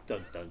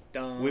 Dun, dun,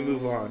 dun. We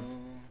move on.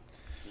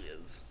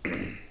 Yes.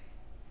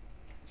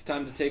 It's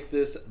time to take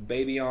this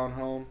baby on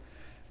home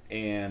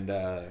and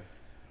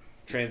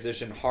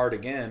transition hard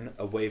again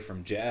away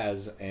from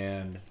jazz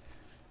and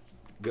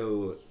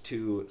go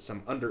to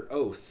some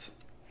Underoath.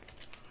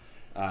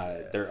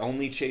 They're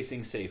Only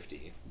Chasing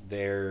Safety.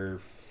 Their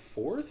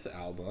 4th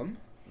album,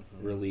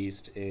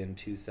 released in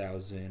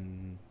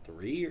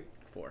 2003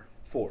 or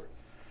 4.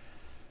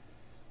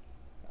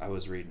 I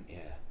was reading,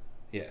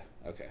 yeah,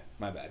 okay,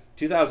 my bad.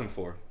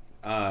 2004.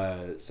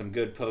 Some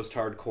good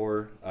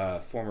post-hardcore,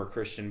 former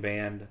Christian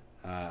band,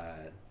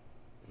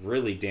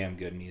 really damn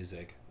good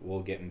music. I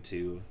will get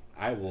into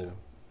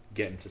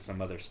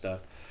some other stuff.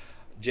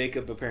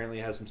 Jacob apparently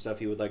has some stuff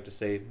he would like to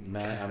say.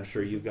 Matt, I'm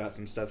sure you've got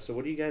some stuff. So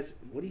what do you guys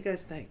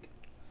think?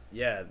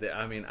 Yeah,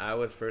 I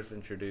was first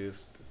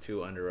introduced to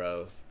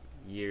Underoath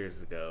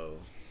years ago,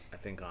 I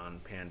think on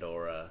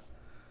Pandora.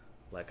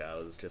 Like, I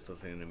was just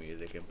listening to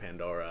music in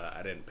Pandora.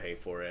 I didn't pay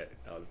for it.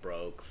 I was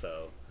broke,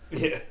 so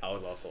I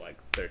was also like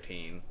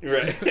 13.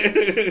 Right.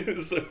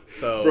 so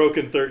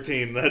broken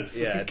 13, that's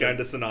kind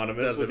of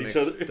synonymous with each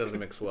other. Doesn't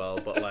mix well,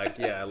 but like,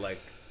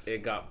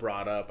 it got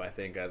brought up, I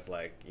think, as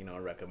like,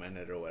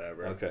 recommended or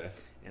whatever. Okay.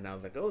 And I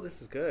was like, oh,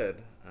 this is good.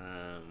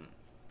 And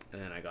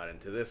then I got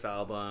into this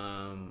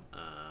album,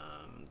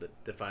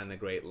 Define the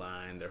Great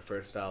Line, their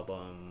first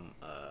album,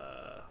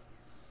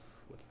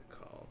 what's it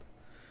called?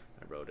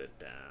 I wrote it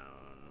down.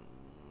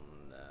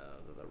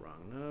 The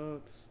wrong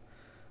notes.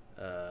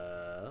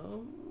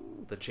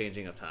 The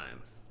Changing of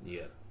Times.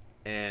 Yeah.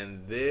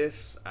 And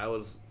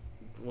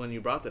when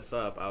you brought this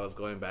up, I was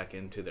going back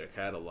into their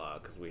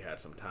catalog because we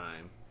had some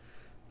time.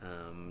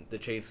 The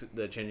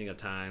Changing of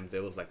Times,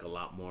 it was like a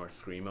lot more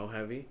screamo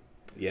heavy.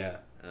 Yeah.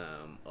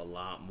 A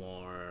lot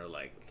more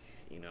like,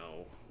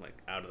 like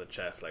out of the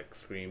chest, like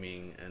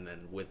screaming. And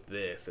then with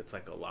this, it's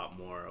like a lot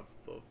more of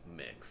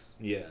mix.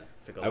 Yeah.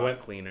 It's like a lot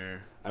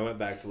cleaner. I went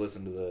back to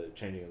listen to the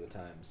Changing of the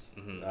Times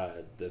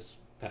this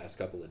past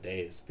couple of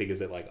days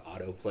because it like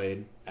auto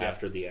played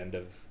after the end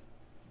of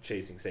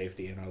Chasing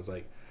Safety, and I was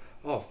like,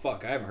 oh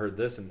fuck, I haven't heard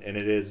this, and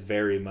it is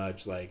very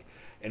much like,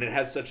 and it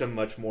has a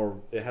much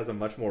more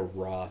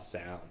raw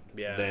sound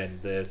than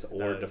this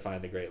or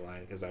Define the Great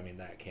Line, because I mean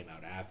that came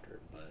out after,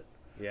 but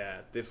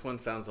this one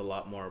sounds a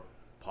lot more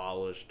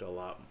polished, a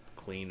lot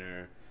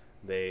cleaner.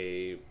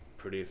 They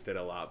produced it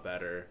a lot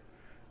better.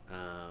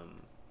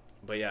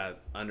 But yeah,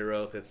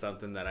 Underoath, it's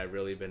something that I've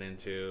really been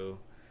into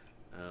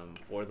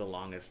for the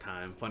longest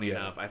time. Funny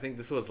enough, I think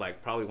this was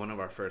like probably one of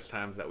our first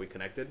times that we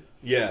connected.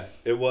 Yeah,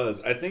 it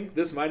was. I think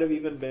this might have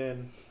even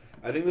been,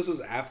 I think this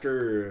was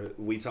after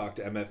we talked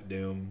to MF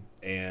Doom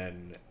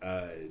and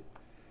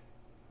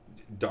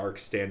dark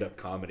stand-up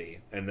comedy.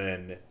 And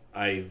then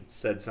I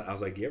said something, I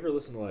was like, you ever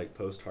listen to like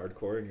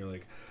post-hardcore? And you're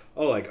like,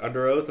 oh, like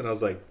Underoath? And I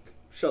was like,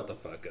 shut the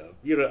fuck up.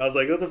 I was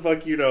like, what the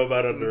fuck you know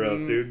about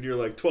Underoath, dude? And you're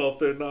like, 12th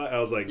they're not. I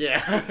was like,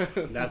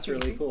 That's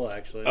really cool,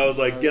 actually. I was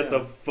like, get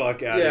the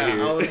fuck out of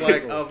here. I was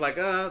like,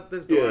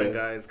 this Dorian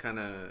guy is kind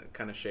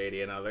of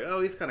shady, and I was like,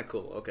 oh, he's kind of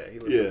cool. Okay, he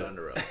listens to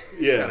Underoath.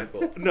 He's kind of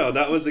cool. No,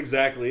 that was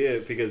exactly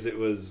it, because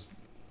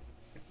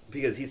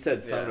he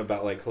said something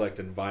about like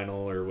collecting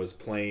vinyl or was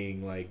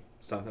playing like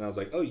something. I was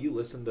like, oh, you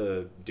listen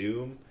to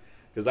Doom?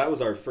 Because that was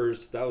the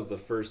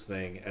first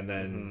thing, and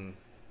then.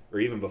 Or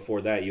even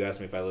before that, you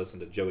asked me if I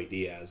listened to Joey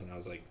Diaz, and I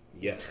was like,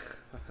 yes.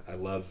 I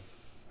love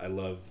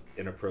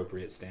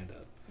inappropriate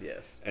stand-up.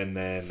 Yes. And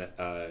then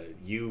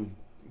you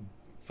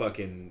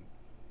fucking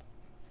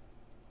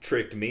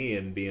tricked me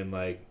in being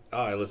like,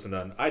 oh, I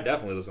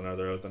definitely listen to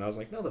Underoath, and I was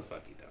like, no, the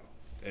fuck you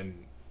don't.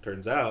 And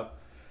turns out,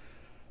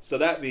 so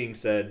that being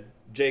said,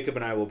 Jacob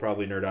and I will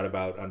probably nerd out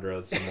about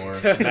Underoath some more.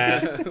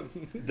 Matt,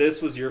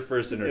 this was your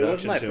first introduction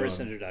to him. It was my first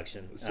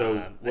introduction.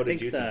 So what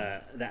did you think?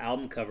 The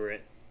album cover,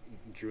 it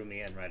drew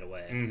me in right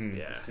away. Mm-hmm.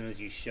 Yeah. As soon as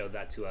you showed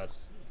that to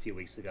us a few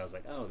weeks ago, I was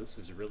like, oh, this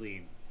is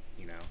really,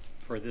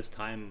 for this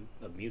time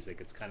of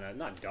music, it's kind of,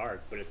 not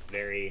dark, but it's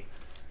very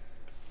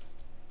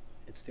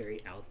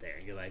out there.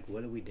 You're like,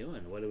 what are we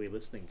doing? What are we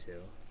listening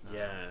to?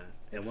 Yeah.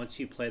 And once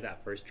you play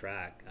that first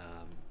track,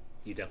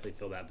 you definitely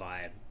feel that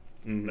vibe.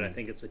 Mm-hmm. But I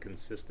think it's a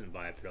consistent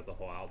vibe throughout the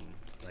whole album.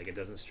 Like, it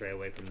doesn't stray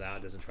away from that.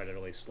 It doesn't try to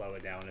really slow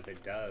it down. If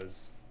it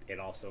does, it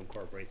also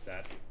incorporates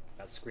that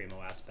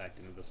screamo aspect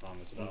into the song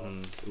as well.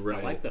 Mm-hmm. Right.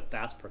 I like the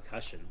fast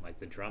percussion, like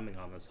the drumming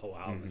on this whole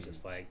album. It's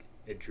just like,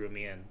 it drew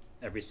me in.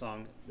 Every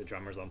song, the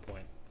drummer's on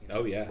point.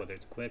 Oh yeah. Whether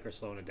it's quick or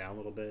slowing it down a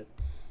little bit.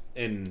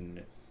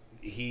 And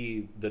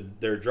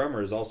their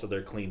drummer is also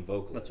their clean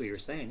vocalist. That's what you were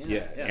saying.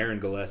 Yeah, Aaron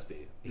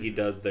Gillespie. He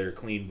does their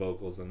clean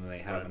vocals, and then they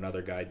have Right.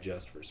 another guy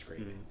just for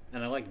screaming.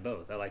 And I like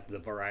both. I like the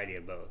variety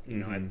of both. You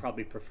know, I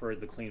probably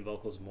preferred the clean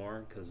vocals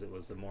more because it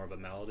was more of a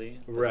melody.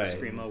 But Right. the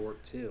screamo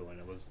worked too, and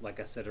it was, like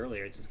I said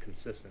earlier, it's just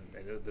consistent.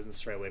 It doesn't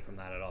stray away from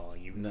that at all.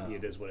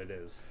 It is what it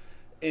is.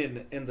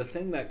 And the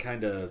thing that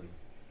kind of,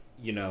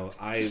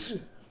 I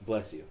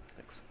bless you.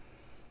 Thanks.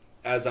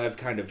 As I've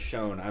kind of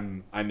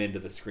shown, I'm into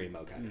the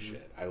screamo kind of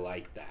shit. I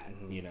like that.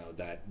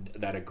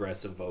 That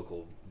aggressive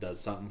vocal does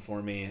something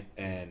for me,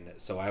 and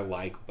so I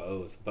like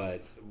both.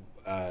 But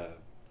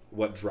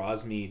what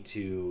draws me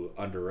to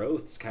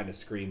Underoath's kind of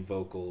scream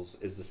vocals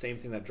is the same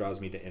thing that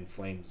draws me to In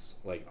Flames,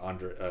 like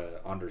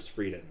Anders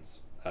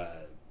Frieden's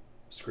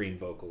scream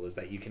vocal, is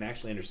that you can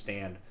actually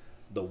understand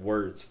the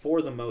words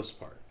for the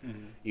most part.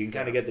 You can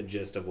kind of get the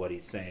gist of what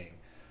he's saying,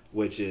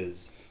 which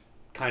is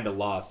kind of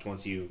lost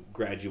once you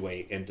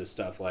graduate into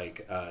stuff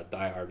like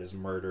Die Hard is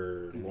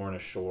Murder, Lorna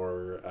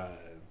Shore,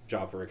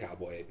 Job for a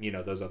Cowboy,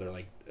 those other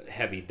like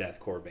heavy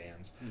deathcore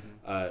bands.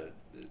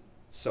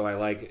 So I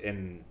like,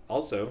 and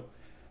also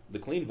the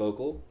clean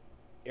vocal,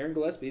 Aaron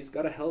Gillespie's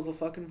got a hell of a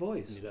fucking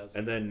voice. He does.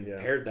 And then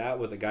paired that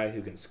with a guy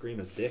who can scream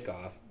his dick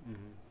off,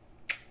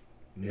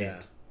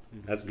 mint.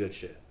 That's good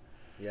shit.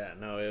 Yeah,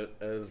 no, it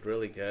was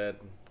really good.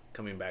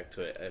 Coming back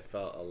to it, I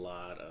felt a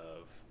lot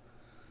of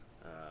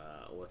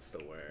what's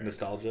the word?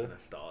 Nostalgia?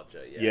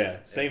 Nostalgia, yeah. Yeah,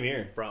 same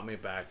here. Brought me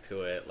back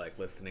to it, like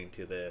listening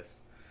to this.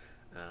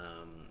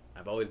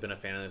 I've always been a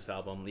fan of this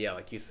album. Yeah,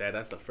 like you said,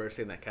 that's the first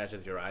thing that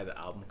catches your eye, the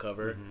album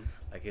cover.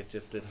 Like, it's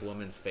just this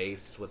woman's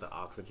face just with the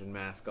oxygen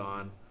mask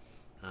on.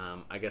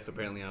 I guess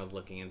apparently I was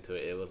looking into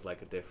it. It was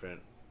like a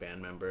different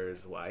band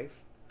member's wife.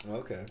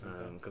 Okay.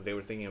 Because they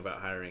were thinking about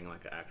hiring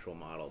like an actual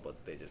model,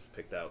 but they just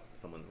picked out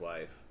someone's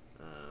wife,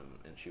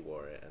 and she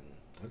wore it,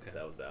 and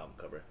that was the album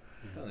cover.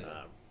 Hell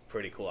yeah.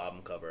 Pretty cool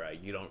album cover. I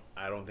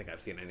don't think I've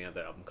seen any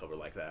other album cover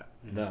like that.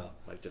 No.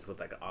 Like, just with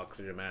like an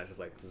oxygen mask, just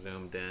like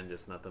zoomed in,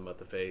 just nothing but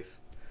the face.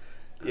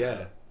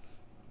 Yeah.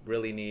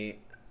 Really neat.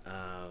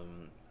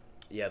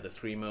 Yeah, the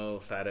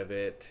screamo side of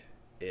it,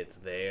 it's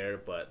there,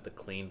 but the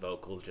clean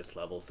vocals just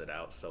levels it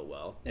out so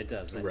well. It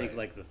does. And I Right. think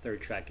like the third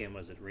track in,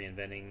 was it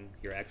Reinventing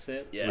Your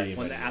Exit? Yeah. Like,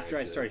 Reinventing Your after I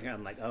Exit. started hearing it,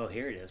 I'm like, oh,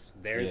 here it is.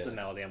 There's Yeah. the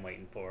melody I'm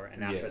waiting for.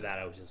 And after Yeah. that,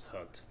 I was just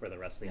hooked for the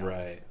rest of the album.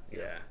 Right.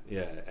 Yeah.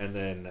 Yeah. And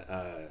then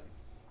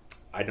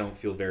I Don't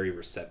Feel Very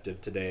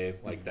Receptive Today,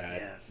 like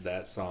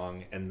that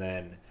song. And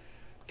then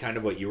kind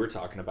of what you were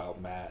talking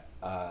about, Matt,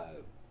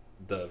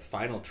 the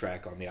final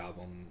track on the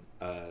album,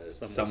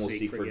 Some Will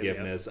Seek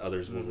Forgiveness,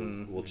 Others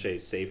will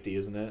Chase Safety,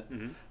 isn't it?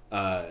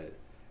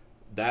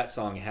 That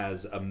song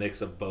has a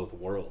mix of both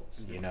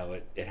worlds.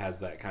 It has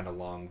that kind of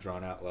long,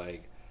 drawn out,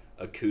 like,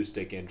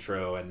 acoustic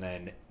intro, and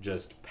then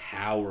just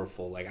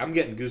powerful. Like, I'm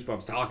getting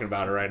goosebumps talking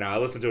about it right now. I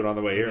listened to it on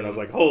the way here, and I was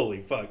like,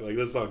 holy fuck, like,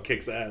 this song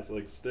kicks ass,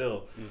 like,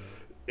 still.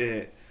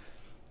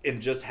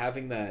 And just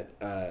having that,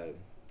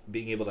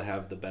 being able to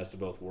have the best of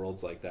both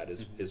worlds like that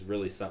is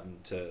really something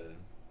to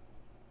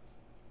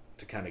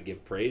kind of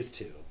give praise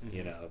to,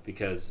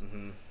 because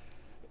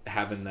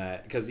having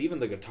that, because even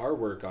the guitar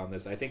work on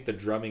this, I think the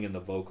drumming and the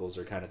vocals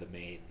are kind of the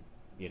main,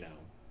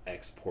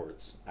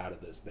 exports out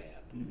of this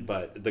band.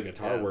 But the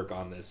guitar work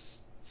on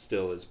this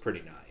still is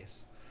pretty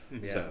nice.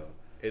 So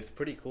it's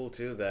pretty cool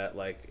too that,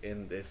 like,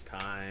 in this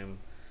time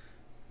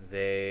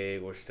they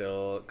were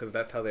still, because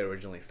that's how they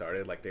originally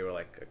started, like they were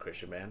like a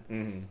Christian band,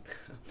 and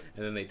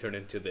then they turned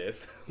into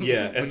this.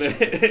 Yeah, and then,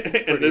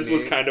 and this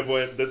was kind of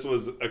when, this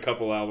was a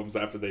couple albums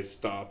after they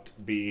stopped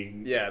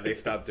being. Yeah, they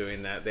stopped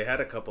doing that. They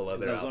had a couple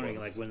other I was albums. wondering,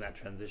 like, when that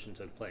transition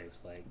took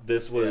place. Like,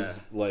 this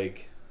was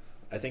like,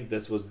 I think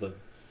this was the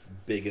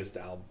biggest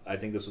album. I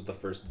think this was the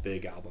first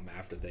big album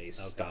after they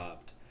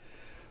stopped.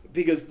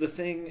 Because the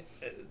thing,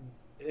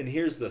 and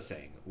here's the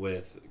thing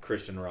with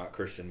Christian rock,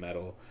 Christian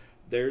metal,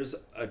 there's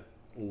a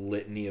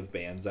litany of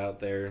bands out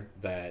there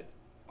that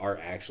are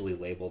actually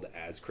labeled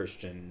as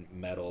Christian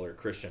metal or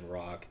Christian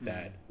rock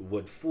that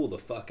would fool the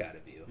fuck out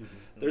of you.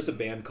 There's a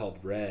band called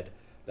Red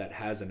that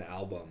has an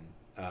album,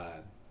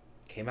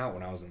 came out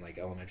when I was in like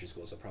elementary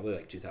school, so probably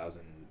like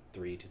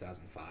 2003,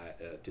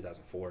 2005,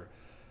 2004.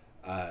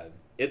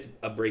 It's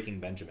a Breaking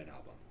Benjamin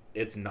album.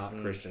 it's not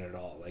Christian at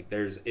all. Like,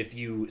 if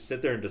you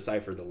sit there and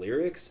decipher the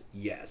lyrics,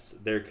 yes,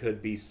 there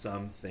could be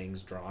some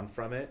things drawn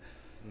from it.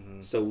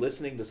 So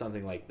listening to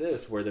something like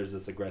this where there's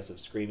this aggressive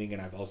screaming,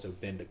 and I've also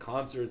been to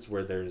concerts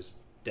where there's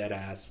dead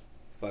ass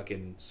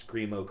fucking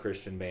screamo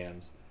Christian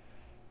bands,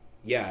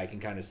 yeah, I can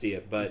kind of see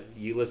it. But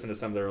you listen to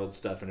some of their old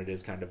stuff and it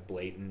is kind of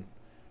blatant,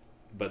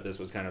 but this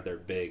was kind of their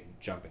big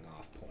jumping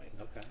off point.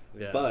 Okay.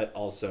 Yeah. But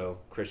also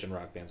Christian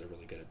rock bands are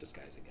really good at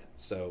disguising it,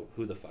 so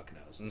who the fuck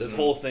knows? This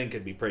whole thing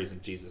could be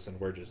praising Jesus, and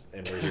we're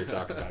here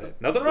talking about it.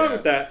 Nothing wrong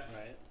with that.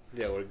 Right.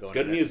 Yeah, we're going. It's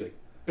good music.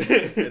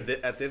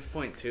 At this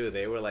point too,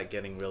 they were like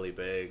getting really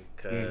big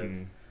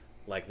because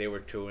like they were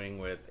touring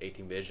with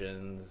 18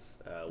 Visions,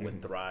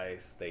 with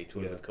Thrice. They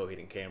toured with Coheed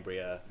and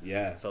Cambria.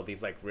 Yeah. So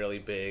these like really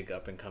big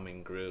up and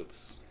coming groups,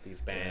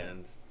 these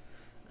bands.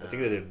 I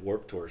think they did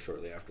Warped Tour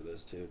shortly after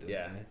this too, didn't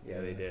they?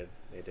 Yeah,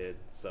 they did.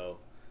 So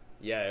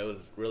yeah, it was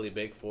really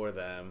big for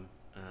them,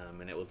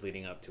 and it was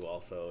leading up to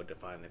also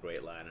Define the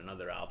Great Line,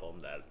 another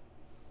album that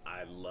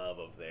I love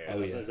of theirs. Oh,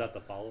 yeah. Is that the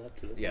follow-up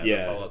to this Yeah, one?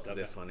 the follow-up to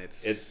this one.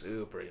 It's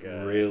super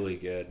good. Really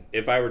good.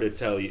 If I were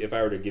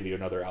to give you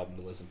another album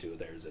to listen to of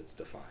theirs, it's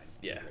Define.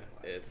 Yeah,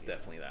 it's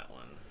definitely that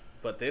one.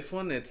 But this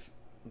one, it's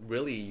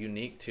really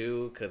unique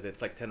too because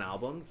it's like 10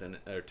 albums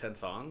or 10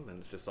 songs, and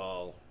it's just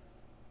all,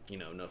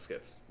 no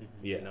skips.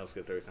 Yeah. No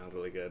skips. Every sounds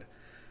really good.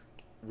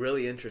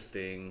 Really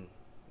interesting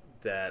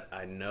that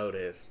I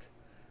noticed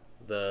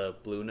the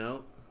Blue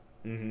Note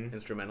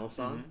instrumental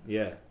song.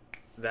 Yeah.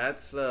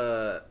 That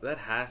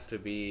has to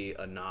be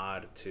a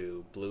nod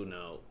to Blue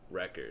Note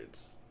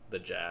Records, the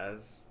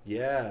jazz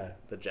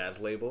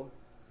label.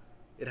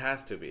 It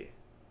has to be.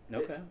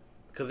 Okay.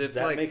 Because it's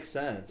that like makes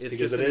sense it's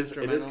because just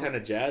it is kind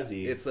of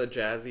jazzy. It's a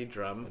jazzy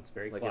drum. It's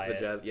very like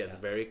quiet. It's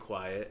very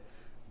quiet.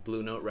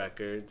 Blue Note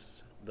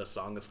Records. The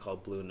song is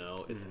called Blue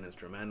Note. It's an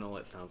instrumental.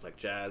 It sounds like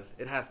jazz.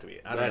 It has to be.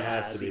 I don't know.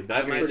 Has to be. I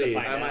That's might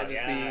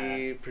just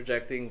be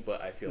projecting,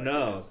 but I feel like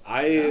no.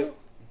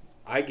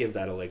 I give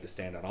that a leg to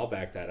stand on. I'll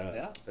back that up.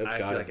 Yeah. That's I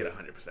got feel to like be.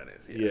 it 100%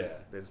 is. Yeah.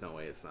 There's no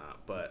way it's not.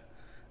 But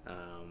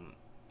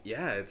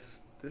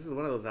this is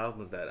one of those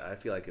albums that I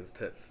feel like it's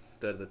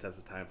stood the test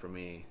of time for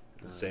me.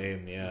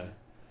 Same, yeah.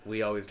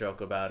 We always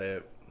joke about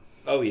it.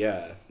 Oh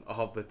yeah.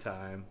 All the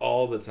time.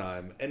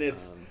 And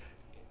it's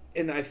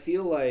and I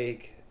feel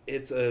like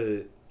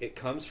it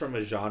comes from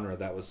a genre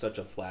that was such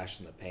a flash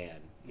in the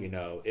pan.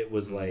 It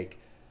was like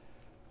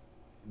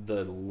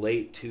the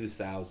late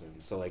 2000s,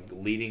 so like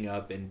leading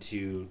up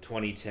into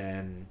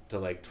 2010 to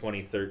like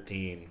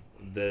 2013,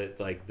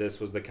 this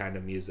was the kind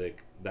of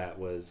music that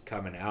was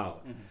coming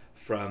out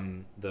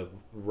from the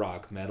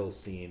rock metal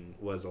scene.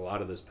 Was a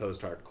lot of this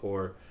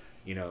post-hardcore,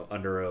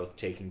 Underoath,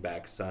 Taking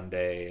Back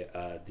Sunday,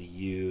 The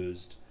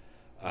Used,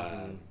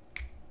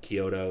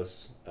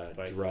 Kyotos,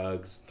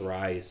 Drugs,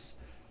 Thrice,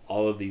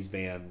 all of these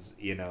bands,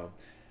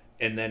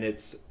 and then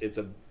it's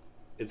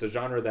a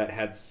genre that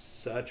had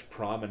such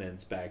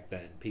prominence back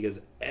then because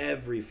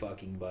every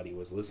fucking buddy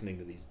was listening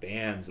to these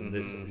bands and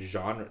this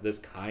genre, this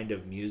kind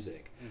of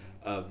music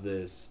of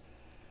this,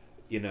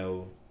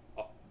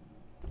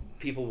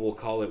 people will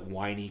call it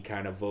whiny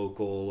kind of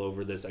vocal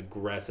over this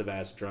aggressive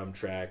ass drum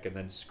track and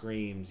then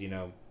screams,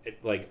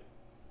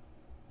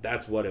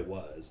 that's what it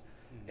was.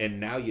 And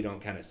now you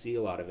don't kind of see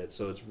a lot of it.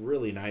 So it's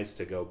really nice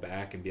to go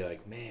back and be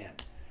like, man,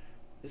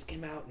 this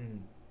came out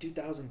in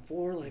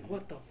 2004, like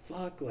what the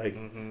fuck, like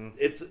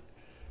it's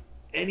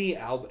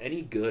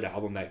any good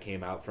album that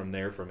came out from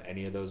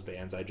any of those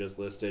bands I just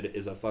listed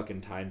is a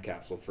fucking time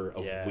capsule for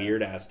a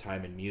weird ass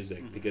time in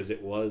music because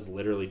it was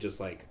literally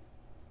just like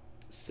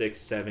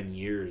 6-7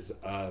 years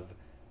of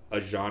a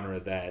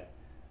genre that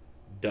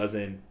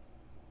doesn't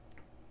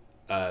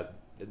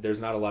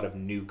there's not a lot of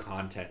new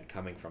content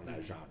coming from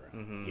that genre.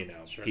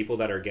 Sure. People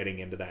that are getting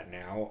into that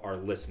now are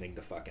listening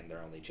to fucking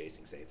They're Only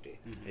Chasing Safety.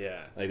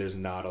 Yeah. Like there's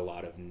not a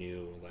lot of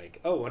new, like,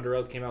 oh,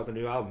 Underoath came out with a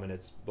new album and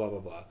it's blah blah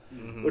blah,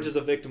 which is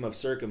a victim of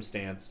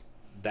circumstance.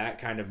 That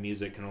kind of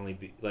music can only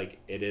be like,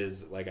 it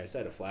is, like I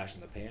said, a flash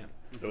in the pan.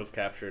 It was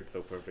captured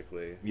so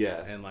perfectly.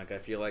 Yeah. And like I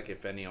feel like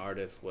if any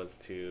artist was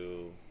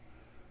to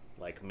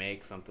like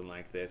make something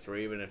like this, or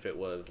even if it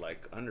was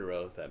like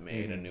Underoath that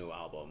made a new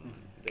album,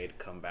 they'd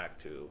come back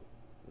to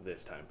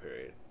this time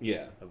period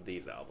of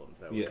these albums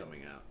that were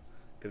coming out.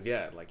 Because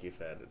like you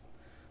said,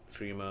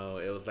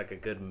 screamo, it was like a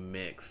good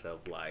mix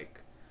of like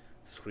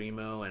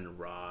screamo and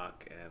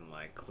rock and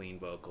like clean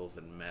vocals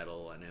and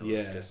metal, and it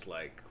was just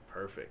like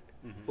perfect.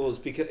 Well, it's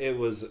because it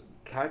was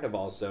kind of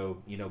also,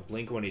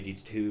 Blink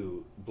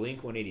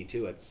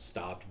 182 had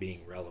stopped being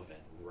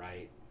relevant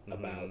right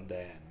about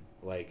then.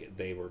 Like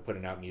they were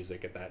putting out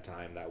music at that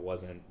time that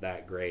wasn't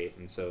that great,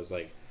 and so it was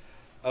like,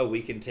 oh,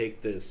 we can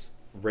take this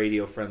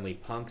radio friendly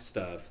punk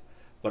stuff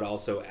but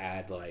also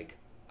add like,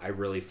 I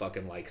really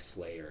fucking like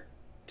Slayer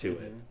to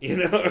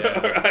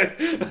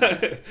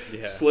it,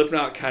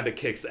 Slipknot kind of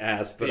kicks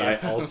ass, but I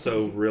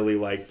also really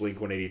like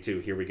Blink 182.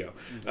 Here we go.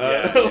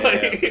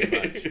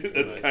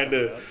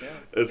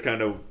 That's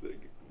kind of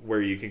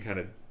where you can kind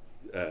of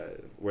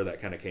where that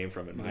kind of came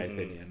from, in my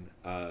opinion.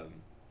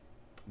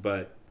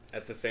 But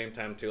At the same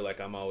time, too, like,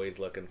 I'm always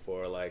looking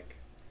for, like,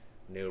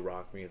 new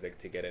rock music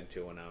to get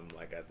into when I'm,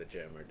 like, at the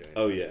gym or doing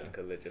something.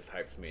 Because it just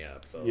hypes me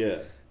up.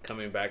 So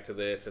coming back to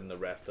this and the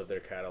rest of their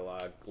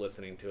catalog,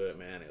 listening to it,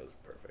 man, it was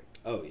perfect.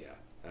 Oh, yeah.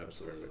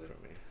 Absolutely.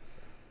 Perfect for me.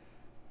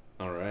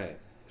 So. All right.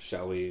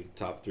 Shall we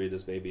top 3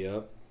 this baby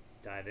up?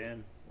 Dive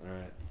in. All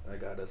right. I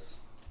got us.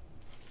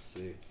 Let's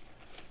see.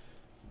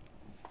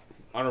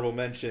 Honorable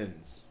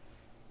mentions.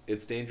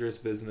 It's dangerous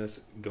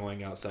business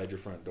going outside your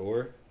front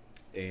door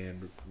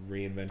and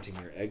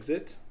reinventing your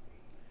exit.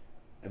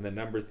 And then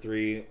number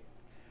 3,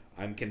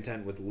 I'm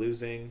content with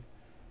losing.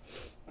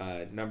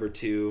 Number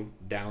 2,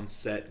 down,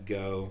 set,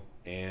 go.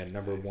 And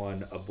number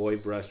 1, a boy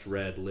brushed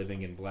red,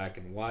 living in black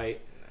and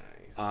white.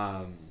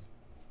 Nice.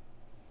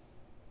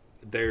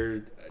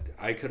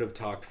 I could have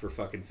talked for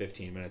fucking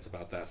 15 minutes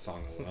about that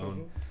song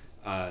alone.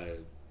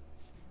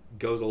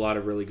 Goes a lot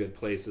of really good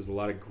places, a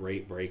lot of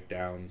great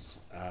breakdowns.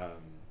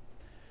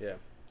 Yeah.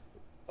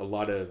 A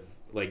lot of,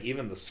 like,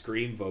 even the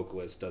scream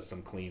vocalist does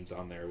some cleans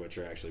on there, which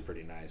are actually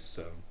pretty nice.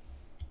 So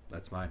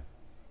that's mine.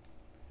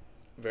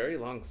 Very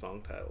long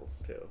song titles,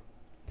 too.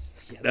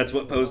 Yeah, that's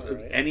what post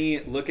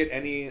right? Look at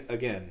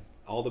again,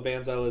 all the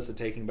bands I listed,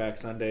 Taking Back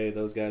Sunday,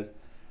 those guys,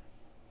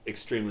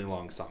 extremely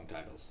long song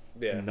titles.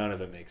 Yeah. None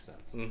of it makes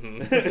sense.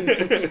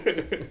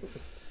 Mm-hmm.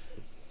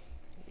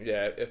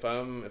 Yeah, if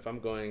I'm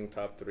going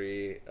top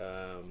 3,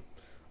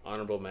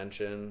 honorable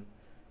mention,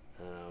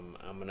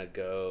 I'm gonna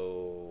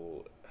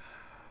go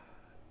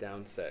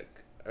Downsec,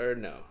 or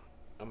no,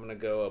 I'm gonna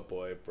go A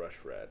Boy Brush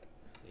Red.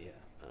 Yeah.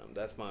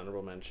 That's my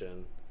honorable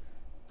mention.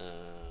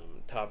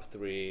 Top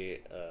 3,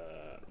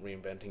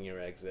 Reinventing Your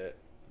Exit.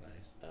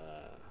 Nice.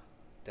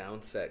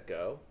 Down, Set,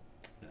 Go.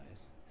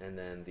 Nice. And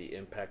then The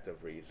Impact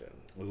of Reason.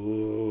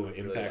 Ooh,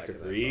 Impact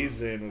of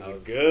Reason was a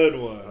good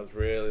one. I was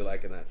really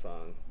liking that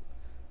song.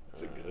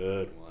 It's a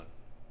good one.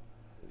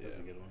 Yeah. That's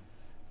a good one.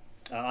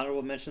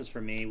 Honorable mentions for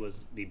me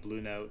was the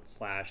Blue Note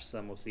 /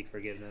 Some Will Seek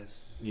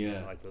Forgiveness.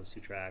 Yeah. I like those 2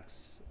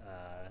 tracks.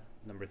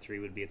 Number 3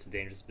 would be It's a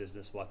Dangerous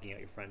Business, Walking Out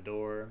Your Front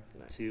Door.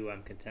 Nice. 2,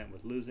 I'm Content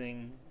with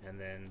Losing. And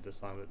then the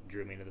song that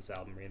drew me into this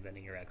album,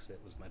 Reinventing Your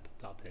Exit, was my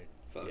top pick.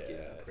 Fuck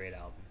yeah. Great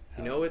album.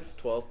 You know it's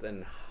 12th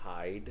and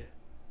Hyde?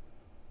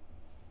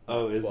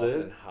 Oh, is 12th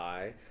it? and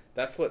High.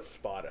 That's what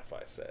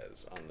Spotify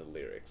says on the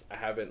lyrics. I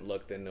haven't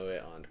looked into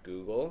it on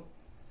Google.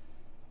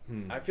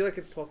 I feel like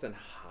it's 12th and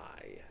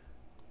High.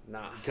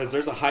 Not because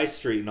there's a high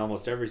street in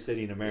almost every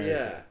city in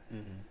America. Yeah.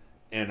 Mm-hmm.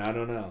 And I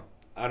don't know.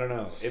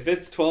 If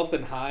it's 12th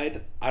and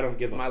Hyde, I don't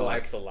give a fuck. My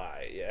life's a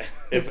lie. Yeah.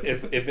 if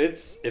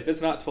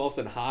it's not 12th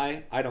and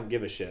High, I don't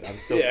give a shit. I'm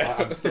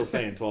still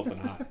saying 12th and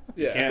High.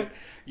 Yeah.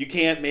 You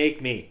can't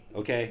make me,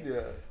 okay?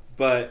 Yeah.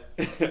 But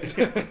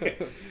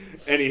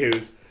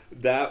anywho's,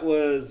 that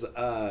was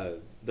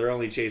They're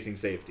Only Chasing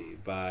Safety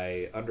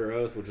by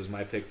Underoath, which was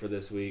my pick for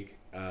this week.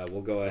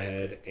 We'll go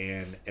ahead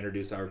and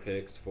introduce our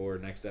picks for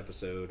next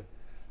episode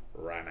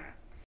right now.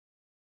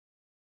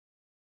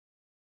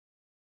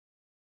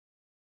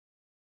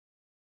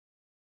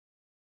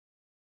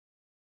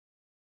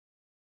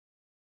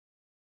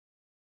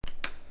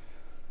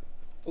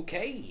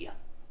 Okay.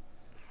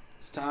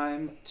 It's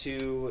time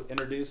to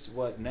introduce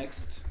what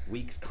next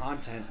week's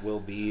content will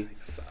be.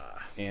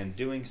 And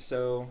doing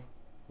so,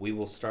 we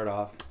will start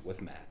off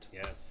with Matt.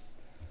 Yes.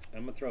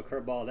 I'm going to throw a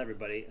curveball at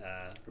everybody.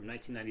 From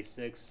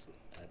 1996,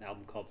 an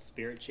album called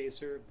Spirit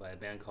Chaser by a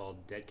band called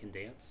Dead Can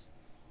Dance.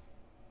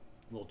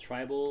 A little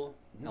tribal,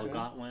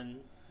 Algonquin,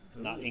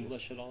 not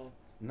English at all.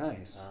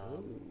 Nice.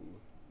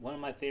 One of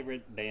my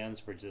favorite bands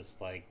for just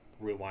like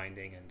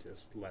rewinding and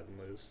just letting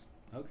loose.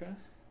 Okay.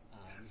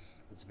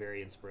 It's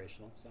very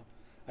inspirational. So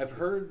I've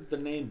heard the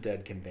name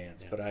Dead Can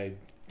Dance, but I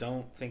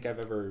don't think I've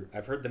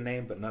heard the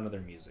name, but none of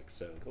their music.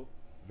 So cool.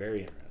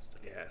 Very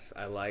interesting. Yes,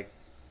 I like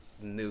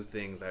new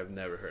things I've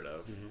never heard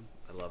of. Mm-hmm.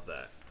 I love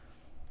that.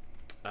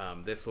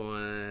 This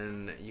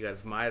one you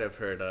guys might have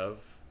heard of.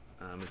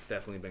 It's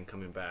definitely been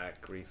coming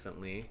back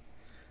recently.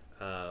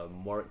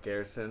 Mort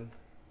Garrison,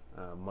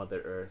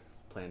 Mother Earth,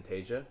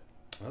 Plantasia.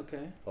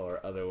 Okay. Or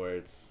other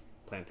words,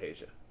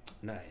 Plantasia.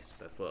 Nice.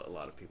 That's what a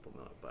lot of people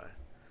know it by.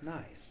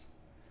 Nice.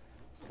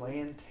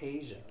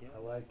 Plantasia. I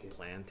like it.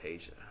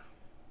 Plantasia.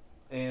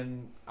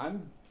 And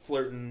I'm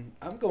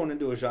going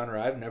into a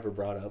genre I've never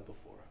brought up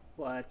before.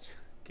 What?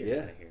 Get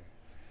out of here.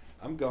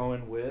 I'm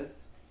going with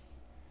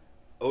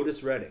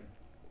Otis Redding.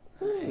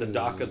 Nice. The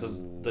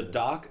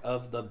Dock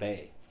of the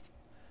Bay.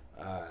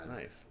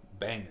 Nice.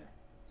 Banger.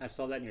 I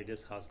saw that in your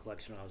Discogs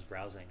collection when I was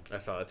browsing. I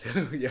saw it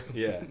too. Yeah.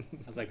 Yeah.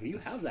 I was like, you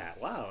have that.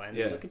 Wow. And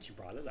look at you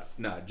brought it up.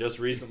 No, just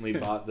recently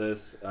bought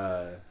this.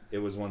 It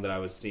was one that I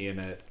was seeing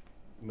at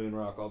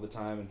Moonrock all the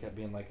time and kept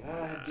being like,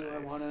 do I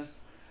want to?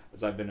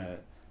 Because I've been a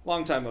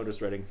long-time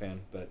Otis Redding fan,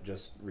 but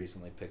just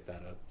recently picked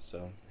that up.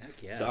 So,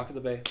 heck yeah. Dock of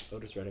the Bay,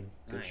 Otis Redding.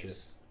 Good nice.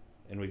 shit.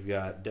 And we've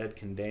got Dead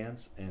Can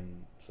Dance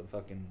and some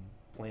fucking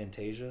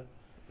Plantasia.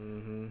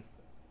 Mm-hmm.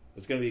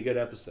 It's going to be a good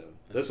episode.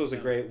 This was a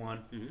great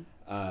one.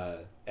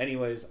 Mm-hmm.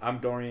 Anyways, I'm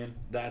Dorian.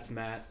 That's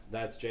Matt.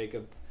 That's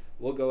Jacob.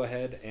 We'll go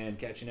ahead and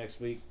catch you next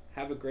week.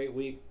 Have a great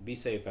week. Be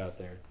safe out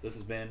there. This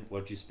has been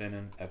Whatchu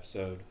Spinnin',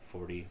 episode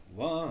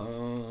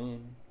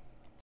 41.